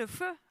dans le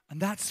feu. And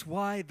that's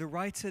why the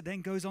writer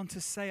then goes on to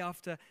say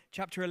after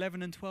chapter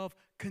 11 and 12,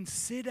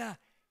 consider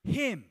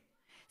him.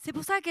 C'est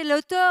pour ça que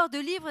l'auteur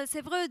du livre des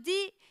Hébreux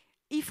dit,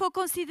 il faut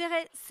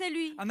considérer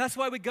celui. And that's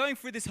why we're going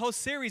through this whole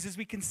series as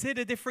we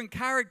consider different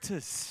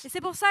characters. Et c'est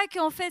pour ça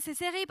qu'on fait ces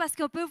séries, parce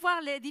qu'on peut voir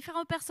les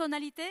différentes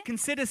personnalités.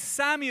 Consider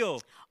Samuel,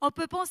 On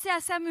peut penser à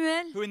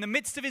Samuel, who in the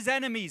midst of his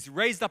enemies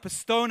raised up a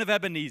stone of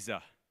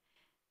Ebenezer.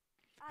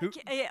 Who-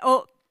 et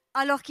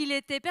alors qu'il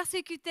était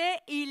persécuté,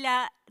 il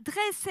a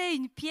dressé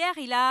une pierre,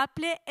 il a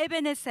appelé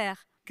Ebenezer.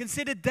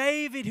 Consider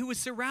David, who was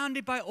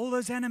surrounded by all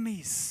those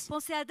enemies,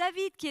 Pensez à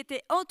David qui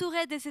était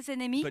entouré de ses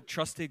ennemis, but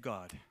trusted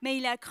God. mais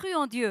il a cru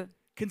en Dieu.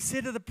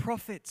 Consider the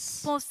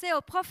prophets, Pensez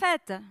aux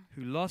prophètes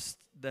who lost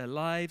their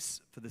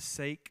lives for the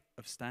sake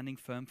of standing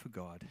firm for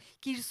God.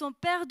 qu'ils ont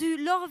perdu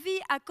leur vie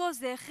à cause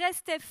de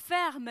rester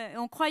fermes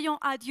en croyant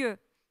à Dieu.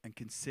 And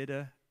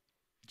consider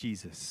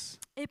Jesus,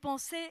 Et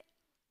pensez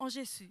en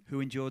Jésus.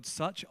 who endured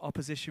such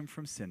opposition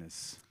from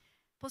sinners.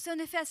 Pensez en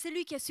effet à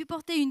celui qui a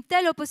supporté une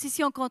telle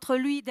opposition contre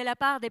lui de la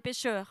part des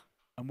pécheurs.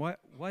 And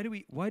why do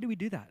we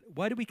do that?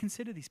 Why do we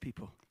consider these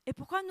people? Et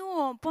pourquoi nous,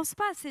 on ne pense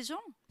pas à ces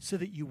gens? So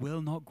that you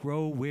will not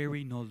grow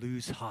weary nor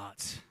lose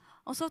heart.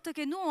 En sorte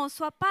que nous, on ne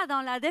soit pas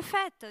dans la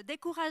défaite,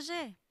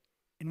 découragés.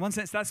 In one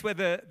sense, that's where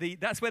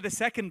the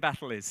second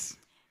battle is.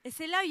 Et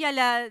c'est là où il y a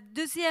la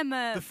deuxième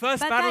The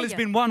first battle has bataille.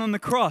 been won on the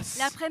cross.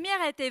 La première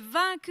a été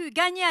vaincue,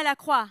 gagnée à la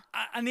croix.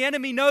 And the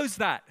enemy knows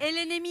that. Et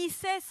l'ennemi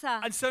sait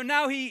ça. And so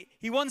now he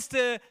wants to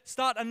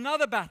start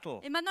another battle.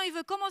 Et maintenant, il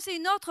veut commencer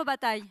une autre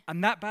bataille. And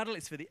that battle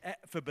is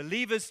for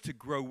believers to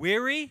grow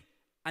weary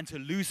and to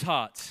lose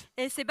heart.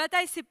 Et ces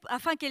batailles, c'est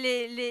afin que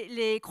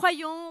les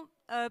croyants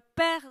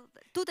perdent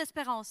toute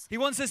espérance. He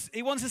wants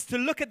us to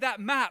look at that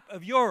map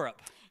of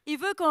Europe Il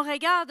veut qu'on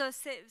regarde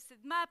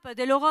cette map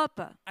de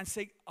l'Europe and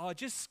say, oh,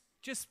 just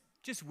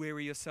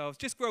weary yourselves,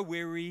 just grow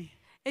weary.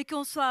 et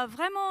qu'on soit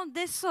vraiment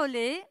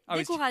désolé, I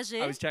découragé.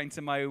 was chatting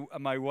to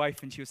my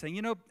wife and she was saying,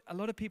 you know, a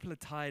lot of people are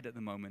tired at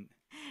the moment.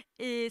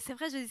 Et c'est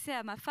vrai, je disais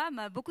à ma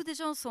femme, beaucoup de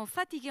gens sont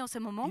fatigués en ce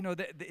moment. You know,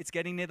 it's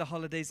getting near the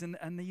holidays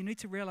and you need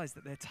to realize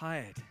that they're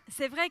tired.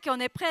 C'est vrai qu'on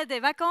est près des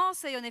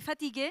vacances et on est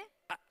fatigué.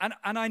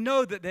 And I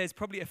know that there's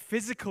probably a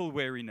physical Et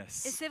weariness.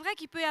 c'est vrai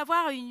qu'il peut y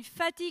avoir une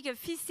fatigue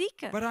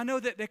physique. But I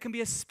know that there can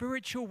be a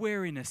spiritual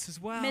weariness as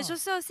well. Mais je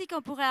sais aussi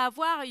qu'on pourrait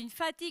avoir une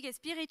fatigue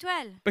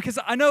spirituelle. Because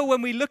I know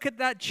when we look at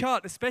that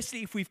chart,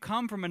 especially if we've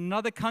come from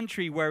another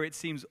country where it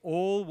seems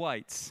all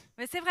white.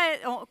 Mais c'est vrai,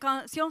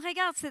 si on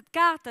regarde cette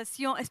carte,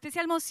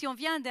 spécialement si on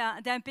vient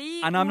d'un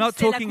pays And I'm où not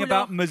c'est la talking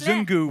couleur about claire,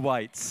 Mzungu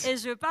whites. et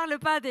je ne parle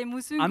pas des I'm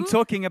Musungu,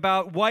 talking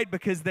about white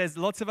because there's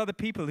lots of other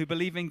people who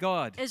believe in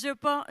God. et je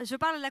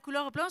parle de la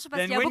couleur blanche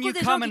parce Then qu'il y a when beaucoup you de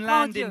gens come qui and croient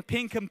en land Dieu. in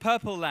pink and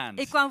purple land,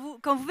 Et quand vous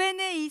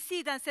venez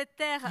ici dans cette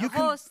terre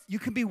rose, you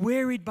can be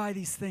wearied by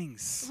these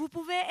things. vous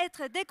pouvez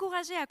être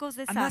découragé à cause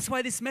de And ça. that's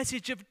why this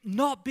message of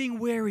not being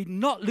wearied,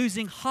 not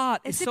losing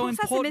heart Et is c'est so pour ça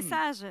ce important.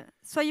 message.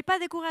 Soyez pas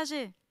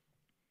découragés.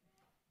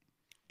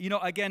 You know,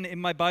 again, in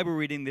my Bible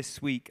reading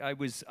this week,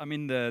 I'm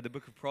in the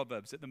book of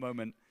Proverbs at the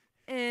moment.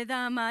 Et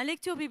dans ma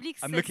lecture biblique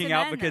I'm cette looking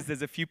out semaine, because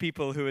there's a few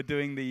people who are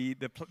doing the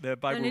dans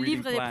Bible le reading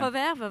livre des plan.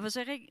 Proverbes,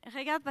 je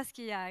regarde parce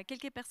qu'il y a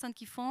quelques personnes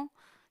qui font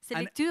ces And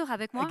lectures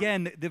avec moi.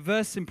 Again, the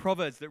verse in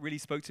Proverbs that really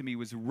spoke to me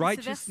was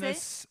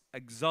righteousness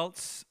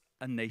exalts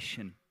a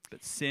nation,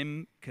 but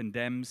sin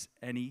condemns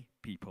any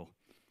people.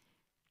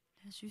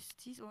 La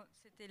justice,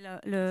 c'était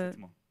C'est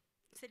moi.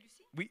 c'est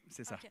Lucie? Oui,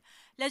 c'est ça. Ok.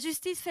 La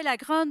justice fait la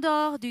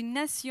grandeur d'une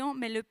nation,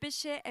 mais le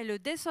péché est le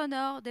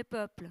déshonneur des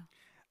peuples.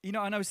 You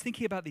know, and I was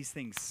thinking about these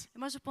things. Et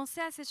moi, je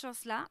pensais à ces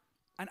choses-là.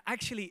 And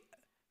actually,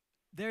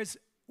 there's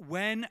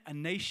when a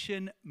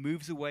nation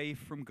moves away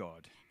from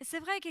God, Et c'est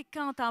vrai que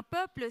quand un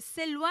peuple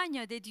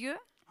s'éloigne des dieux,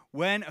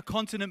 when a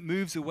continent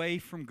moves away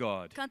from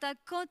God, quand un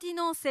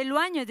continent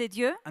s'éloigne des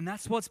dieux, and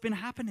that's what's been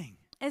happening.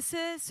 et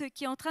c'est ce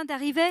qui est en train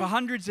d'arriver. For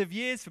hundreds of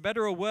years, for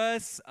better or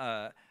worse,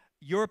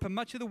 Europe and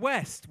much of the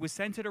West was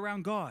centered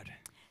around God.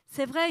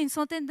 C'est vrai, une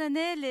centaine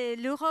d'années,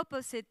 l'Europe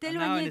s'est And now,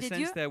 in éloignée a des sense,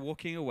 dieux. they're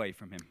walking away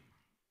from Him.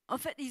 En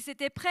fait, ils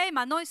étaient prêts,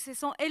 maintenant ils se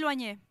sont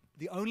éloignés.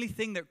 The only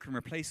thing that can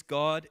replace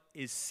God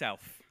is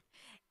self.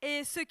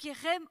 Et ce qui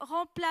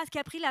remplace, qui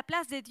a pris la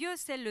place des dieux,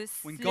 c'est le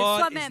When les God is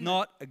soi-même.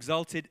 not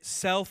exalted,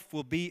 self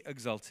will be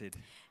exalted.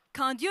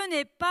 Quand Dieu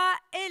n'est pas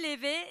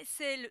élevé,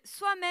 c'est le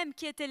soi-même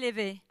qui est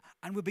élevé.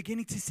 And we're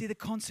beginning to see the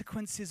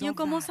consequences Et on of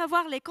commence that. à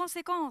voir les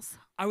conséquences.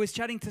 I was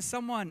chatting to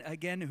someone,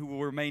 again, who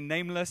will remain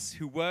nameless,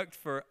 who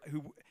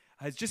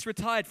has just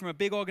retired from a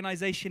big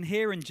organization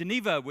here in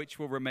Geneva, which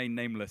will remain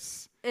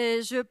nameless.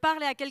 Et je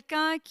parlais à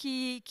quelqu'un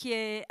qui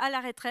est à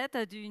la retraite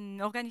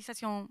d'une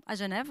organisation à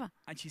Genève.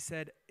 And she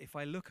said, if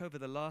I look over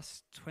the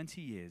last 20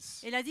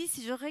 years, Elle a dit,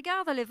 si je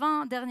regarde les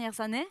 20 dernières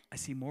années, I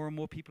see more and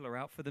more people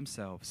are out for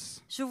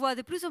themselves. je vois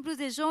de plus en plus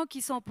des gens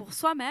qui sont pour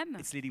soi-même.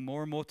 It's leading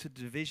more and more to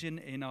division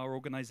in our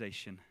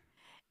organization.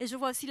 Et je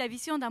vois aussi la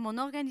vision dans mon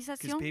Because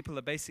organisation. people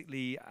are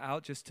basically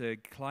out just to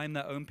climb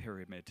their own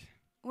pyramid.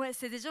 Ouais,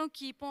 c'est des gens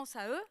qui pensent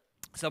à eux.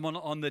 Someone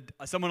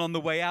on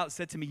the way out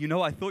said to me,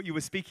 I thought you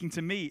were speaking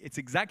to me. It's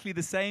exactly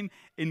the same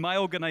in my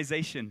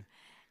organization.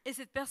 Et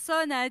cette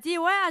personne a dit,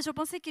 ouais, je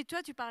pensais que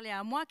toi, tu parlais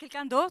à moi,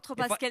 quelqu'un d'autre,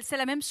 parce que c'est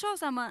la même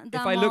chose dans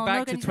If mon I look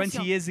back to 20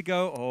 organisation. years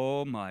ago,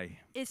 oh my,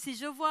 Et si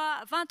je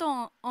vois 20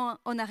 ans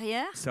en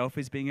arrière, self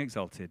is being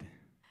exalted.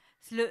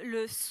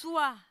 le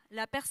soi,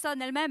 la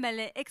personne elle-même,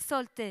 elle est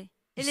exaltée,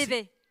 You see,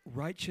 élevée.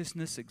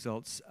 Righteousness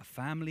exalts a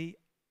family,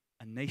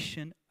 a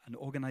nation, an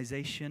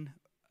organization,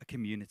 a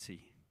community.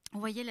 Vous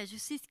voyez la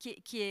justice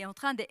qui est en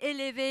train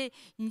d'élever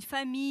une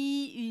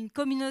famille, une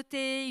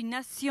communauté, une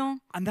nation.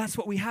 And that's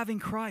what we have in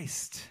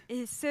Christ.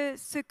 Et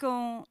ce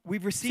qu'on,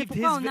 We've received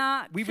pourquoi on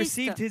a we've Christ.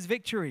 received his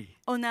victory.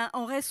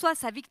 on reçoit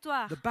sa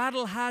victoire. The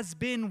battle has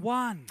been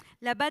won.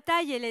 La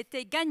bataille, elle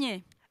était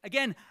gagnée.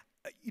 Again,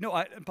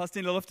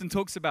 Pastor Neil often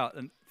talks about,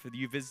 and for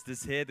you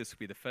visitors here, this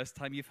will be the first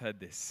time you've heard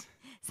this.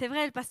 C'est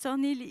vrai, le pasteur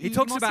Neil, He il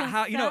talks about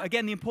mentionne how, ça.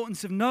 again, the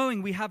importance of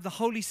knowing we have the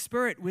Holy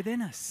Spirit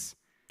within us.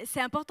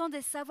 C'est important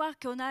de savoir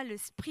qu'on a le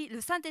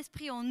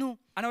Saint-Esprit en nous.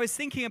 And I was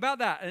thinking about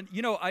that, and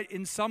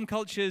in some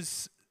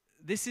cultures,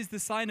 this is the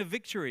sign of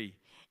victory.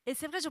 Et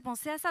c'est vrai, je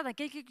pensais à ça. Dans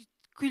quelques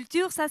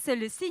cultures, ça, c'est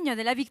le signe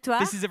de la victoire.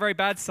 This is a very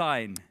bad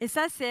sign. Et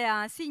ça, c'est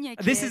un signe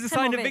qui This est is a très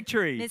sign of mauvais.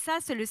 victory. Mais ça,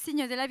 c'est le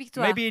signe de la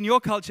victoire. Maybe in your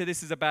culture,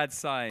 this is a bad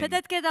sign.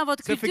 Peut-être que dans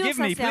votre So culture, forgive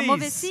ça, me, c'est un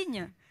mauvais please.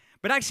 signe.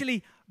 But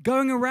actually,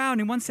 going around,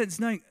 in one sense,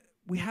 knowing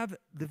we have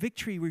the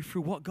victory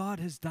through what God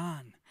has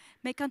done.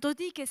 Mais quand on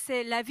dit que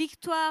c'est la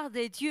victoire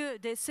de Dieu,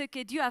 de ce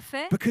que Dieu a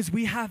fait, Because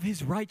we have his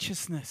parce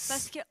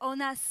righteousness. qu'on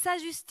a sa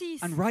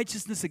justice. And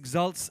righteousness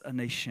exalts a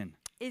nation.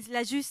 Et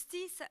la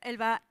justice, elle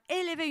va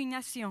élever une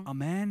nation.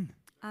 Amen.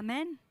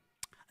 Amen.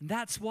 And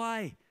that's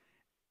why,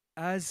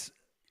 as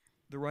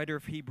the writer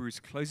of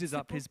Hebrews closes C'est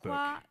up his book,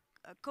 pourquoi,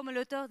 comme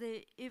l'auteur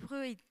des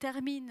Hébreux, il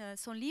termine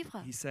son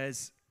livre, he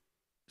says,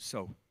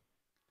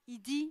 il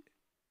dit,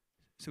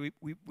 so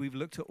we've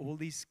looked at all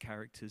these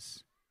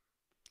characters.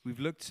 We've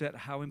looked at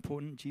how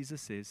important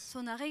Jesus is.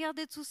 on a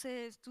regardé tous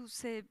ces And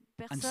so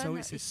personnes,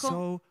 it says, et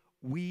so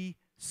we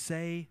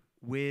say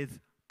with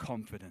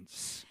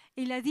confidence.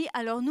 il a dit,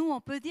 alors nous, on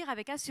peut dire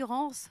avec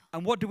assurance.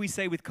 And what do we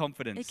say with Et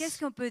confidence? qu'est-ce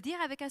qu'on peut dire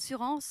avec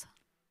assurance?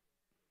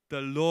 The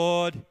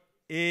Lord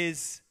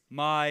is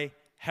my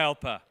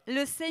helper.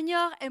 Le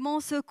Seigneur est mon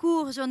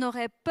secours, je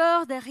n'aurai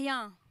peur de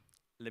rien.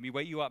 Let me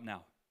wake you up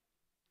now.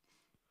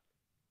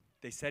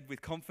 They said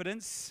with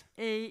confidence.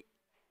 Et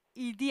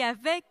il dit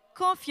avec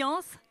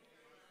confiance,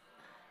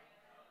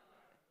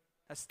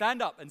 Now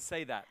stand up and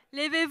say that.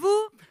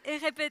 levez-vous et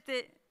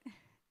répétez.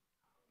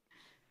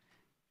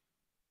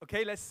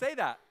 Okay, let's say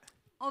that.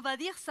 On va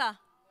dire ça.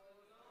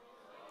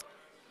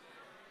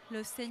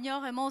 Le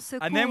Seigneur est mon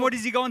secours. And then what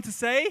does he go on to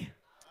say?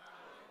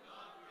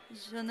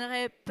 Je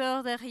n'aurai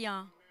peur de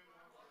rien.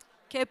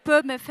 Que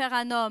peut me faire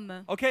un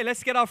homme? Okay,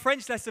 let's get our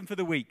French lesson for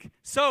the week.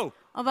 So,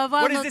 On va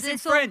voir what is notre this in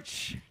leçon.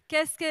 French?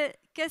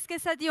 Qu'est-ce que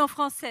ça dit en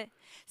français?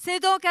 C'est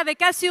donc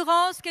avec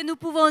assurance que nous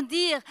pouvons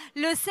dire,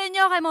 le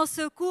Seigneur est mon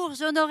secours,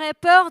 je n'aurai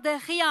peur de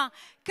rien.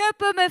 Que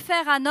peut me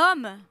faire un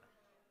homme?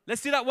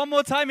 Let's do that one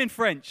more time in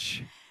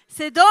French.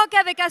 C'est donc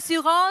avec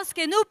assurance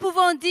que nous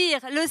pouvons dire,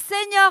 le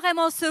Seigneur est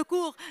mon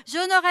secours, je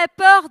n'aurai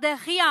peur de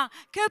rien.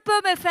 Que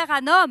peut me faire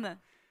un homme?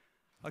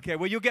 Okay,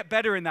 well, you'll get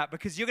better in that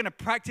because you're going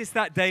to practice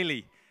that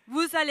daily.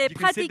 Vous allez You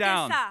can sit pratiquer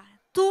down. ça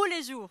tous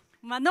les jours.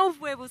 Maintenant, vous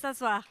pouvez vous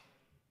asseoir.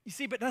 You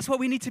see, but that's what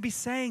we need to be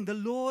saying. The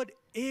Lord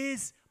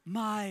is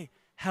my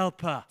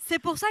helper. C'est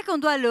pour ça qu'on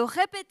doit le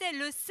répéter,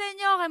 le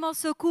Seigneur est mon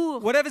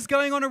secours. Whatever's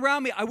going on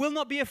around me, I will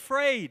not be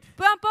afraid.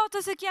 Peu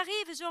importe ce qui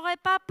arrive, je n'aurai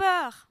pas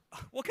peur.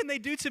 What can they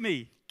do to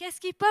me? Qu'est-ce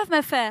qu'ils peuvent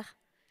me faire?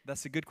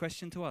 That's a good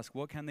question to ask.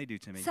 What can they do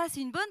to me? Ça, c'est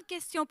une bonne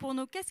question pour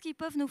nous. Qu'est-ce qu'ils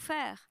peuvent nous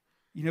faire?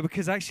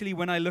 Because actually,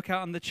 when I look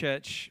out on the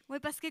church, Oui,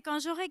 parce que quand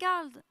je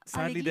regarde à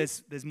sadly,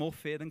 l'église, there's more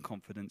fear than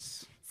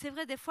confidence. c'est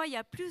vrai, des fois, il y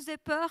a plus de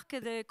peur que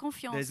de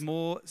confiance. There's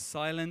more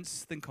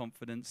silence than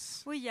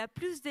confidence. Oui, il y a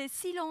plus de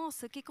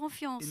silence que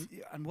confiance.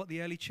 And what the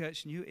early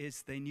church knew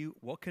is they knew,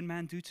 what can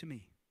man do to me?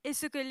 Et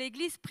ce que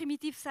l'église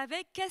primitive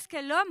savait, qu'est-ce que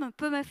l'homme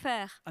peut me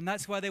faire? And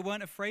that's why they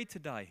weren't afraid to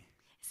die.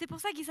 C'est pour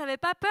ça qu'ils n'avaient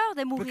pas peur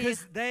de mourir.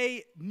 because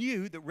they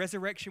knew that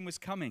resurrection was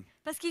coming.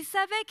 Parce qu'ils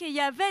savaient qu'il y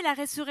avait la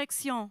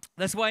résurrection.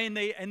 That's why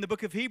in the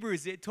book of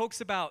Hebrews, it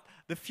talks about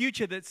the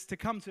future that's to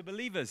come to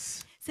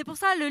believers. C'est pour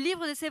ça que le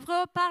livre des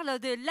Hébreux parle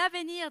de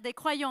l'avenir des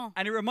croyants.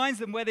 And it reminds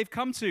them where they've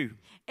come to.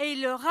 Et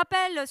il leur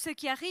rappelle ce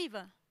qui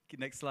arrive.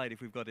 Next slide,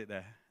 if we've got it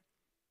there.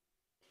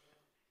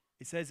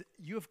 It says,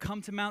 you have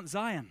come to Mount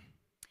Zion,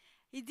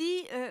 Il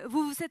dit,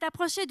 vous vous êtes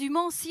approchés du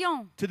mont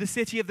Sion, to the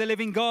city of the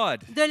living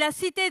God, de la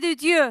cité de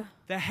Dieu,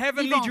 the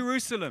heavenly Vivant.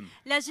 Jerusalem.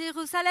 la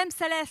Jérusalem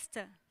céleste.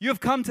 You have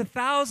come to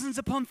thousands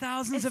upon Et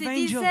thousands ces of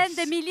dizaines angels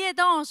de milliers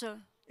d'anges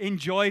in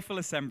joyful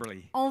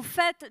assembly, ont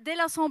fait dès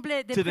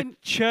l'assemblée to the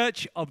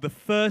church of the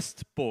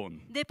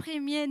firstborn, des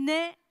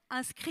premiers-nés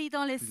inscrits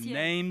dans les whose cieux.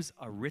 names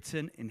are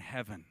written in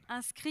heaven.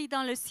 Inscrits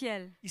dans le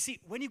ciel. You see,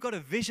 when you've got a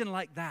vision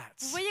like that,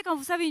 Vous voyez, quand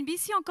vous avez une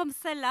vision comme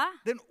celle-là,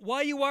 then why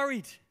are you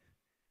worried?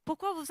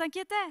 pourquoi vous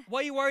inquiétez? Why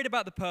are you worried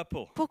about the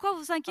purple? Pourquoi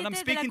vous inquiétez de la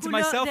speaking to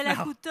couleur, myself de la,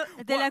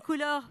 now. de la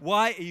couleur,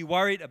 Why are you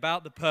worried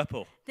about the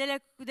purple? de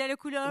la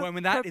couleur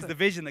When that is purple? the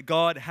vision that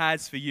God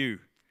has for you.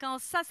 Quand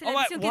ça, c'est Oh,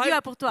 la vision que Dieu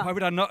a pour toi. why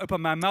would I not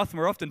open my mouth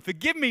more often?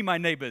 Forgive me, my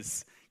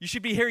neighbors. You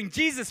should be hearing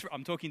Jesus.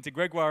 I'm talking to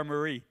Gregoire and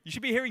Marie. You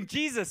should be hearing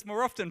Jesus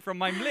more often from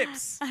my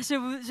lips. Je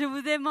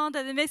vous demande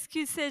de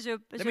m'excuser,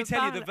 Let me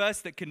tell you the parle.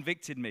 verse that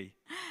convicted me.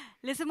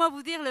 Laissez-moi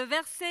vous dire le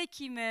verset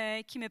qui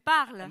me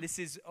parle. And this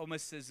is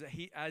almost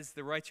as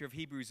the writer of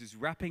Hebrews is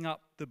wrapping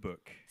up the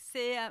book.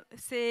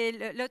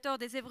 C'est l'auteur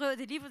des Hébreux,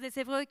 des livres des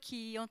Hébreux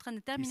qui est en train de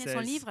terminer son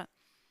says, livre.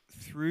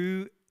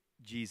 Through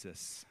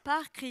Jesus,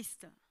 Par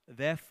Christ,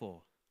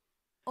 therefore,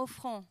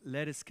 offrons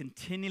let us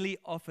continually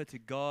offer to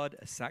God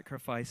a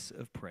sacrifice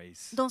of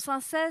praise, donc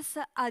sans cesse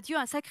à Dieu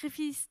un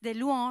sacrifice des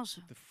louanges,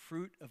 the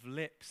fruit of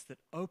lips that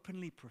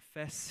openly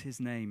profess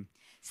his name.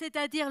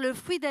 c'est-à-dire le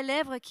fruit des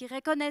lèvres qui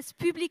reconnaissent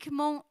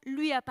publiquement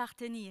lui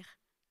appartenir.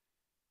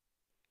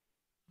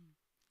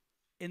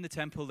 In the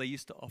temple, they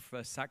used to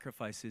offer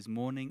sacrifices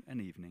morning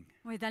and evening,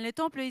 Oui, dans le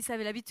temple, ils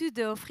avaient l'habitude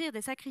d'offrir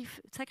des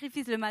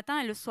sacrifices le matin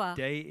et le soir,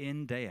 day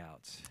in, day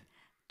out.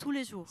 tous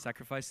les jours.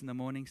 Sacrifice in the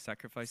morning,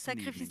 sacrifice in the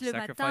Sacrifice evening, le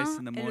matin sacrifice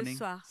in the et le morning,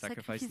 soir.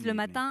 sacrifice Sacrifice in the le evening.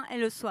 matin et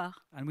le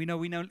soir. And we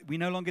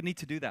no longer need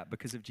to do that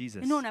because of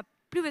Jesus. Et nous, on n'a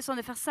plus besoin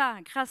de faire ça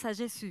grâce à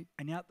Jésus.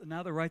 And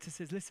now the writer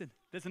says, listen,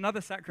 there's another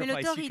Mais sacrifice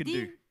l'auteur, you il can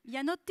dit, do. il y a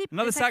un autre type de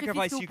Another sacrifice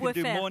sacrifice que vous you can pouvez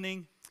do faire.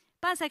 morning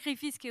Pas un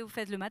sacrifice que vous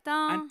faites le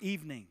matin, and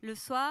evening. le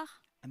soir.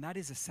 And that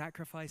is a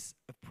sacrifice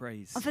of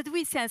praise. En fait,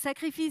 oui, c'est un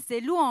sacrifice des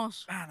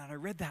louanges. Man, and I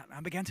read that and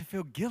I began to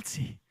feel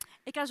guilty.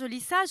 Et quand je lis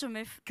ça, je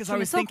me I was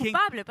sens thinking-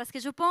 coupable parce que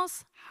je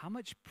pense, How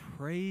much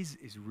praise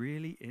is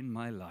really in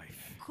my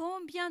life?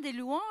 combien de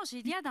louanges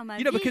il y a dans ma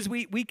You know, vie. because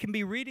we can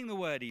be reading the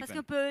word Parce even.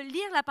 qu'on peut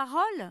lire la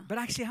parole. But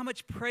actually, how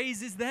much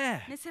praise is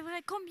there? Mais c'est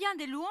vrai, combien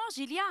de louanges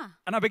il y a.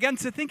 And I began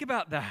to think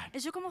about that. Et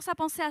je commence à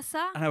penser à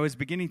ça. And I was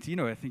beginning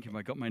to, I think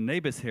I got my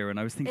neighbors here and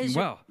I was Et thinking,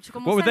 wow, je what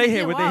commence would à me they dire,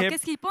 hear? Would they wow, hear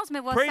qu'est-ce qu'ils pensent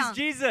mes praise voisins?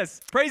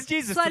 Jesus? Praise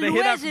Jesus. Sois Do they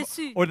hear loué that?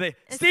 Jésus. Or they,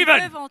 Est-ce qu'ils Stephen,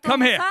 peuvent come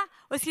entendre here. ça?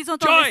 Ou est-ce qu'ils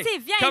entendent Joy, ici?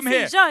 Viens come ici.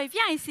 here. Joy,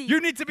 viens ici. You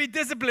need to be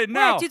disciplined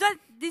Ouais, now. tu dois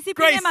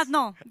discipliner Grace,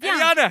 maintenant. Viens.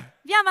 Eliana.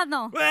 Viens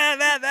maintenant. Blah,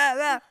 blah, blah,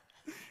 blah.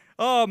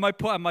 Oh, my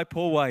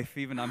poor wife,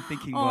 even I'm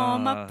thinking, Oh, wow.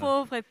 ma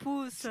pauvre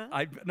épouse.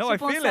 No, Je I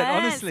pense feel à it,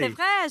 elle. honestly. C'est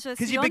vrai, je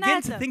Because suis you begin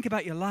honnête. to think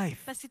about your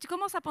life. Parce que tu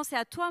commences à penser à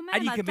And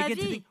toi-même, you à can ta begin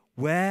to vie. think,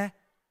 where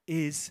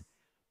is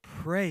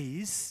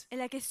praise Et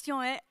la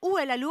question est, où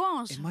est la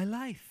louange in my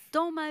life?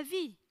 dans ma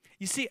vie?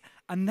 You see,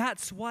 and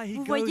that's why he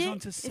Vous goes voyez, on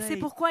to et c'est say,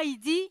 pourquoi il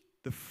dit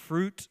the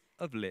fruit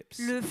of lips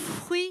le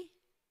fruit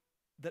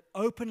that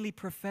openly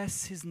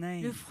profess his le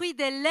name. fruit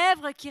des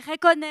lèvres qui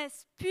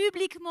reconnaissent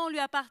publiquement lui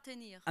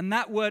appartenir. And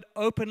that word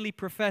openly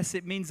profess,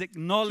 it means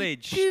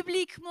acknowledge,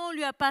 Publiquement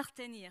lui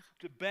appartenir.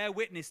 to bear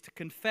witness, to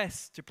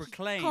confess, to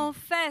proclaim.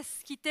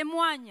 Confesse, qui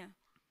témoigne.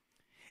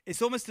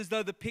 It's almost as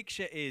though the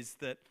picture is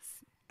that,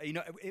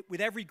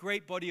 with every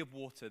great body of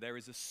water, there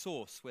is a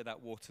source where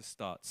that water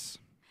starts.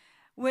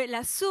 Oui,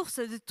 la source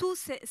de tout,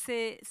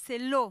 c'est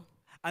l'eau.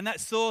 And that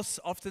source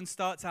often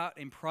starts out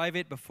in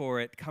private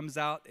before it comes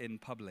out in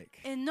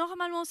public. Et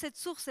normalement, cette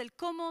source, elle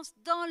commence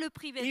dans le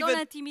privé, dans Even-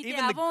 l'intimité,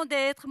 even the- avant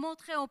d'être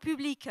montrée en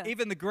public.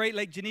 Even the Great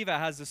Lake Geneva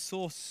has a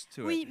source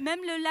to Oui, it.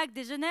 même le lac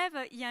de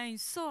Genève, il y a une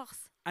source.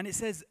 And it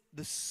says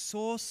the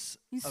source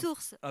Une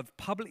source. of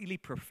publicly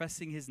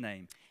professing his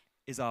name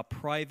is our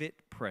private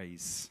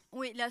praise.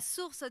 Oui, la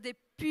source de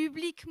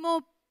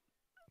publiquement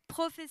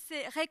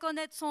professer,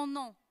 reconnaître son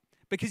nom.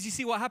 Because you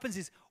see, what happens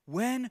is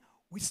when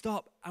we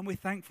stop and we're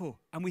thankful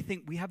and we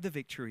think we have the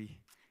victory,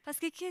 Parce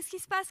que qu'est-ce qui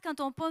se passe quand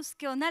on pense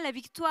qu'on a la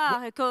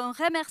victoire et qu'on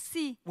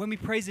remercie? when we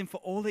praise him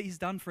for all that he's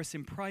done for us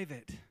in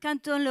private,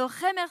 Quand on le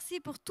remercie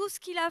pour tout ce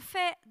qu'il a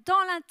fait dans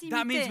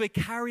that means we're l'intimité,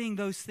 carrying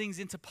those things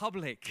into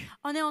public.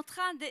 on est en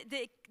train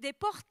de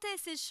porter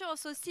ces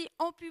choses aussi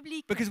en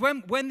public. Because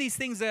when these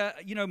things are,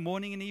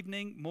 morning and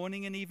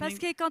evening, Parce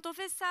que quand on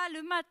fait ça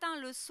le matin,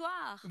 le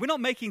soir, we're not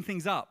making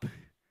things up.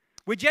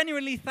 We're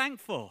genuinely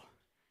thankful.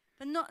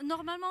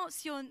 normalement,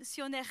 si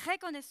on est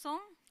reconnaissant,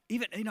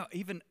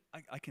 Even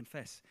I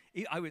confess,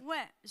 I would,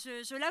 ouais,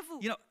 je l'avoue.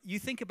 you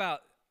think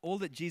about all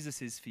that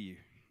Jesus is for you.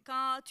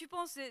 Quand tu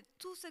penses de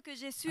tout ce que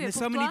Jésus And est there's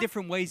pour so many toi,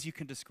 different ways you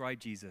can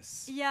describe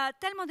Jesus. il y a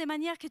tellement de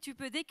manières que tu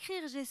peux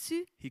décrire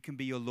Jésus. He can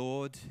be your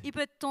Lord, Il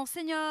peut être ton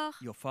Seigneur,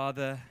 your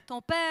Father,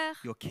 ton Père,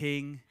 your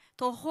King,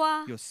 ton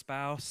Roi, your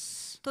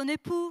spouse. ton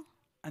époux.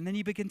 And then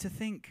you begin to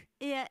think,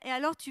 Et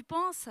alors tu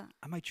penses,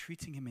 am I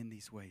treating him in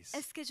these ways?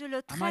 est-ce que je le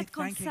Am I traite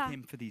comme thanking ça?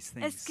 him for these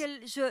Est-ce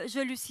things? que je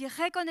lui suis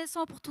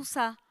reconnaissant pour tout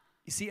ça?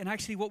 You see, and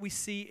actually what we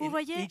see Vous in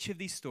voyez? each of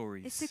these Et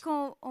stories ce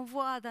qu'on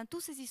voit dans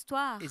toutes ces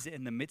histoires, is that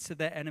in the midst of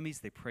their enemies,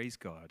 they praise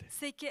God.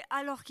 c'est que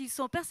alors qu'ils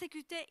sont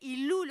persécutés,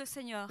 ils louent le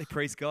Seigneur. They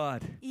praise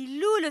God. Ils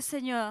louent le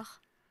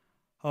Seigneur.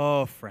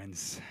 Oh,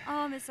 friends,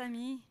 Oh, mes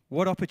amis,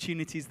 what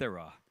opportunities there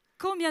are.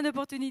 combien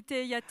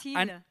d'opportunités y a-t-il?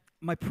 And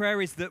my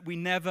prayer is that we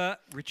never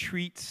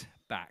retreat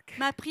back,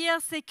 Ma prière,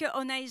 c'est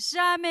qu'on n'aille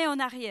jamais en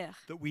arrière,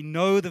 that we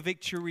know the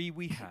victory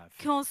we have,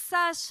 qu'on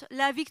sache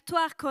la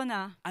victoire qu'on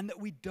a and that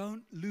we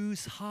don't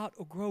lose heart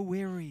or grow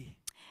weary.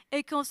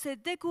 et qu'on ne se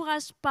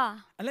décourage pas.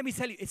 And let me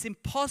tell you, it's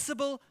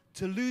impossible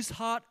to lose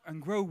heart and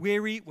grow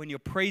weary when you're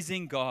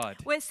praising God.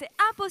 Oui, c'est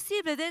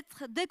impossible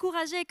d'être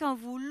découragé quand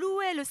vous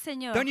louez le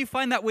Seigneur. Don't you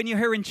find that when you're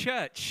here in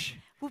church,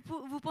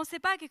 Vous pensez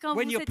pas que quand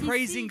when vous you're êtes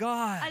praising ici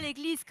God, à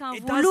l'église, quand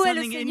it vous does louez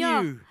le something in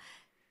Seigneur, you,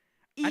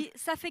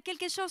 ça fait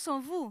quelque chose en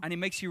vous. and it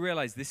makes you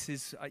realize this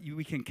is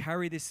we can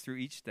carry this through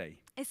each day.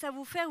 Et ça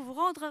vous fait vous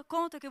rendre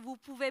compte que vous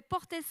pouvez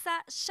porter ça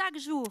chaque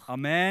jour.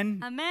 Amen.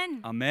 Amen.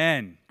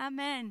 Amen.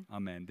 Amen.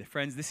 Amen. Dear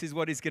friends, this is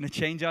what is going to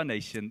change our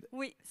nation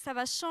Oui, ça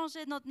va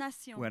changer notre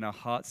nation. when our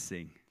hearts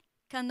sing.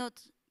 Quand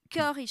notre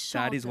cœur il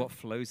That is chante. what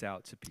flows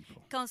out to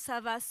people. Quand ça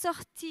va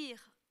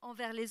sortir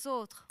envers les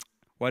autres,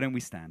 Why don't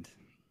we stand?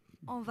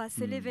 on va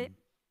se lever.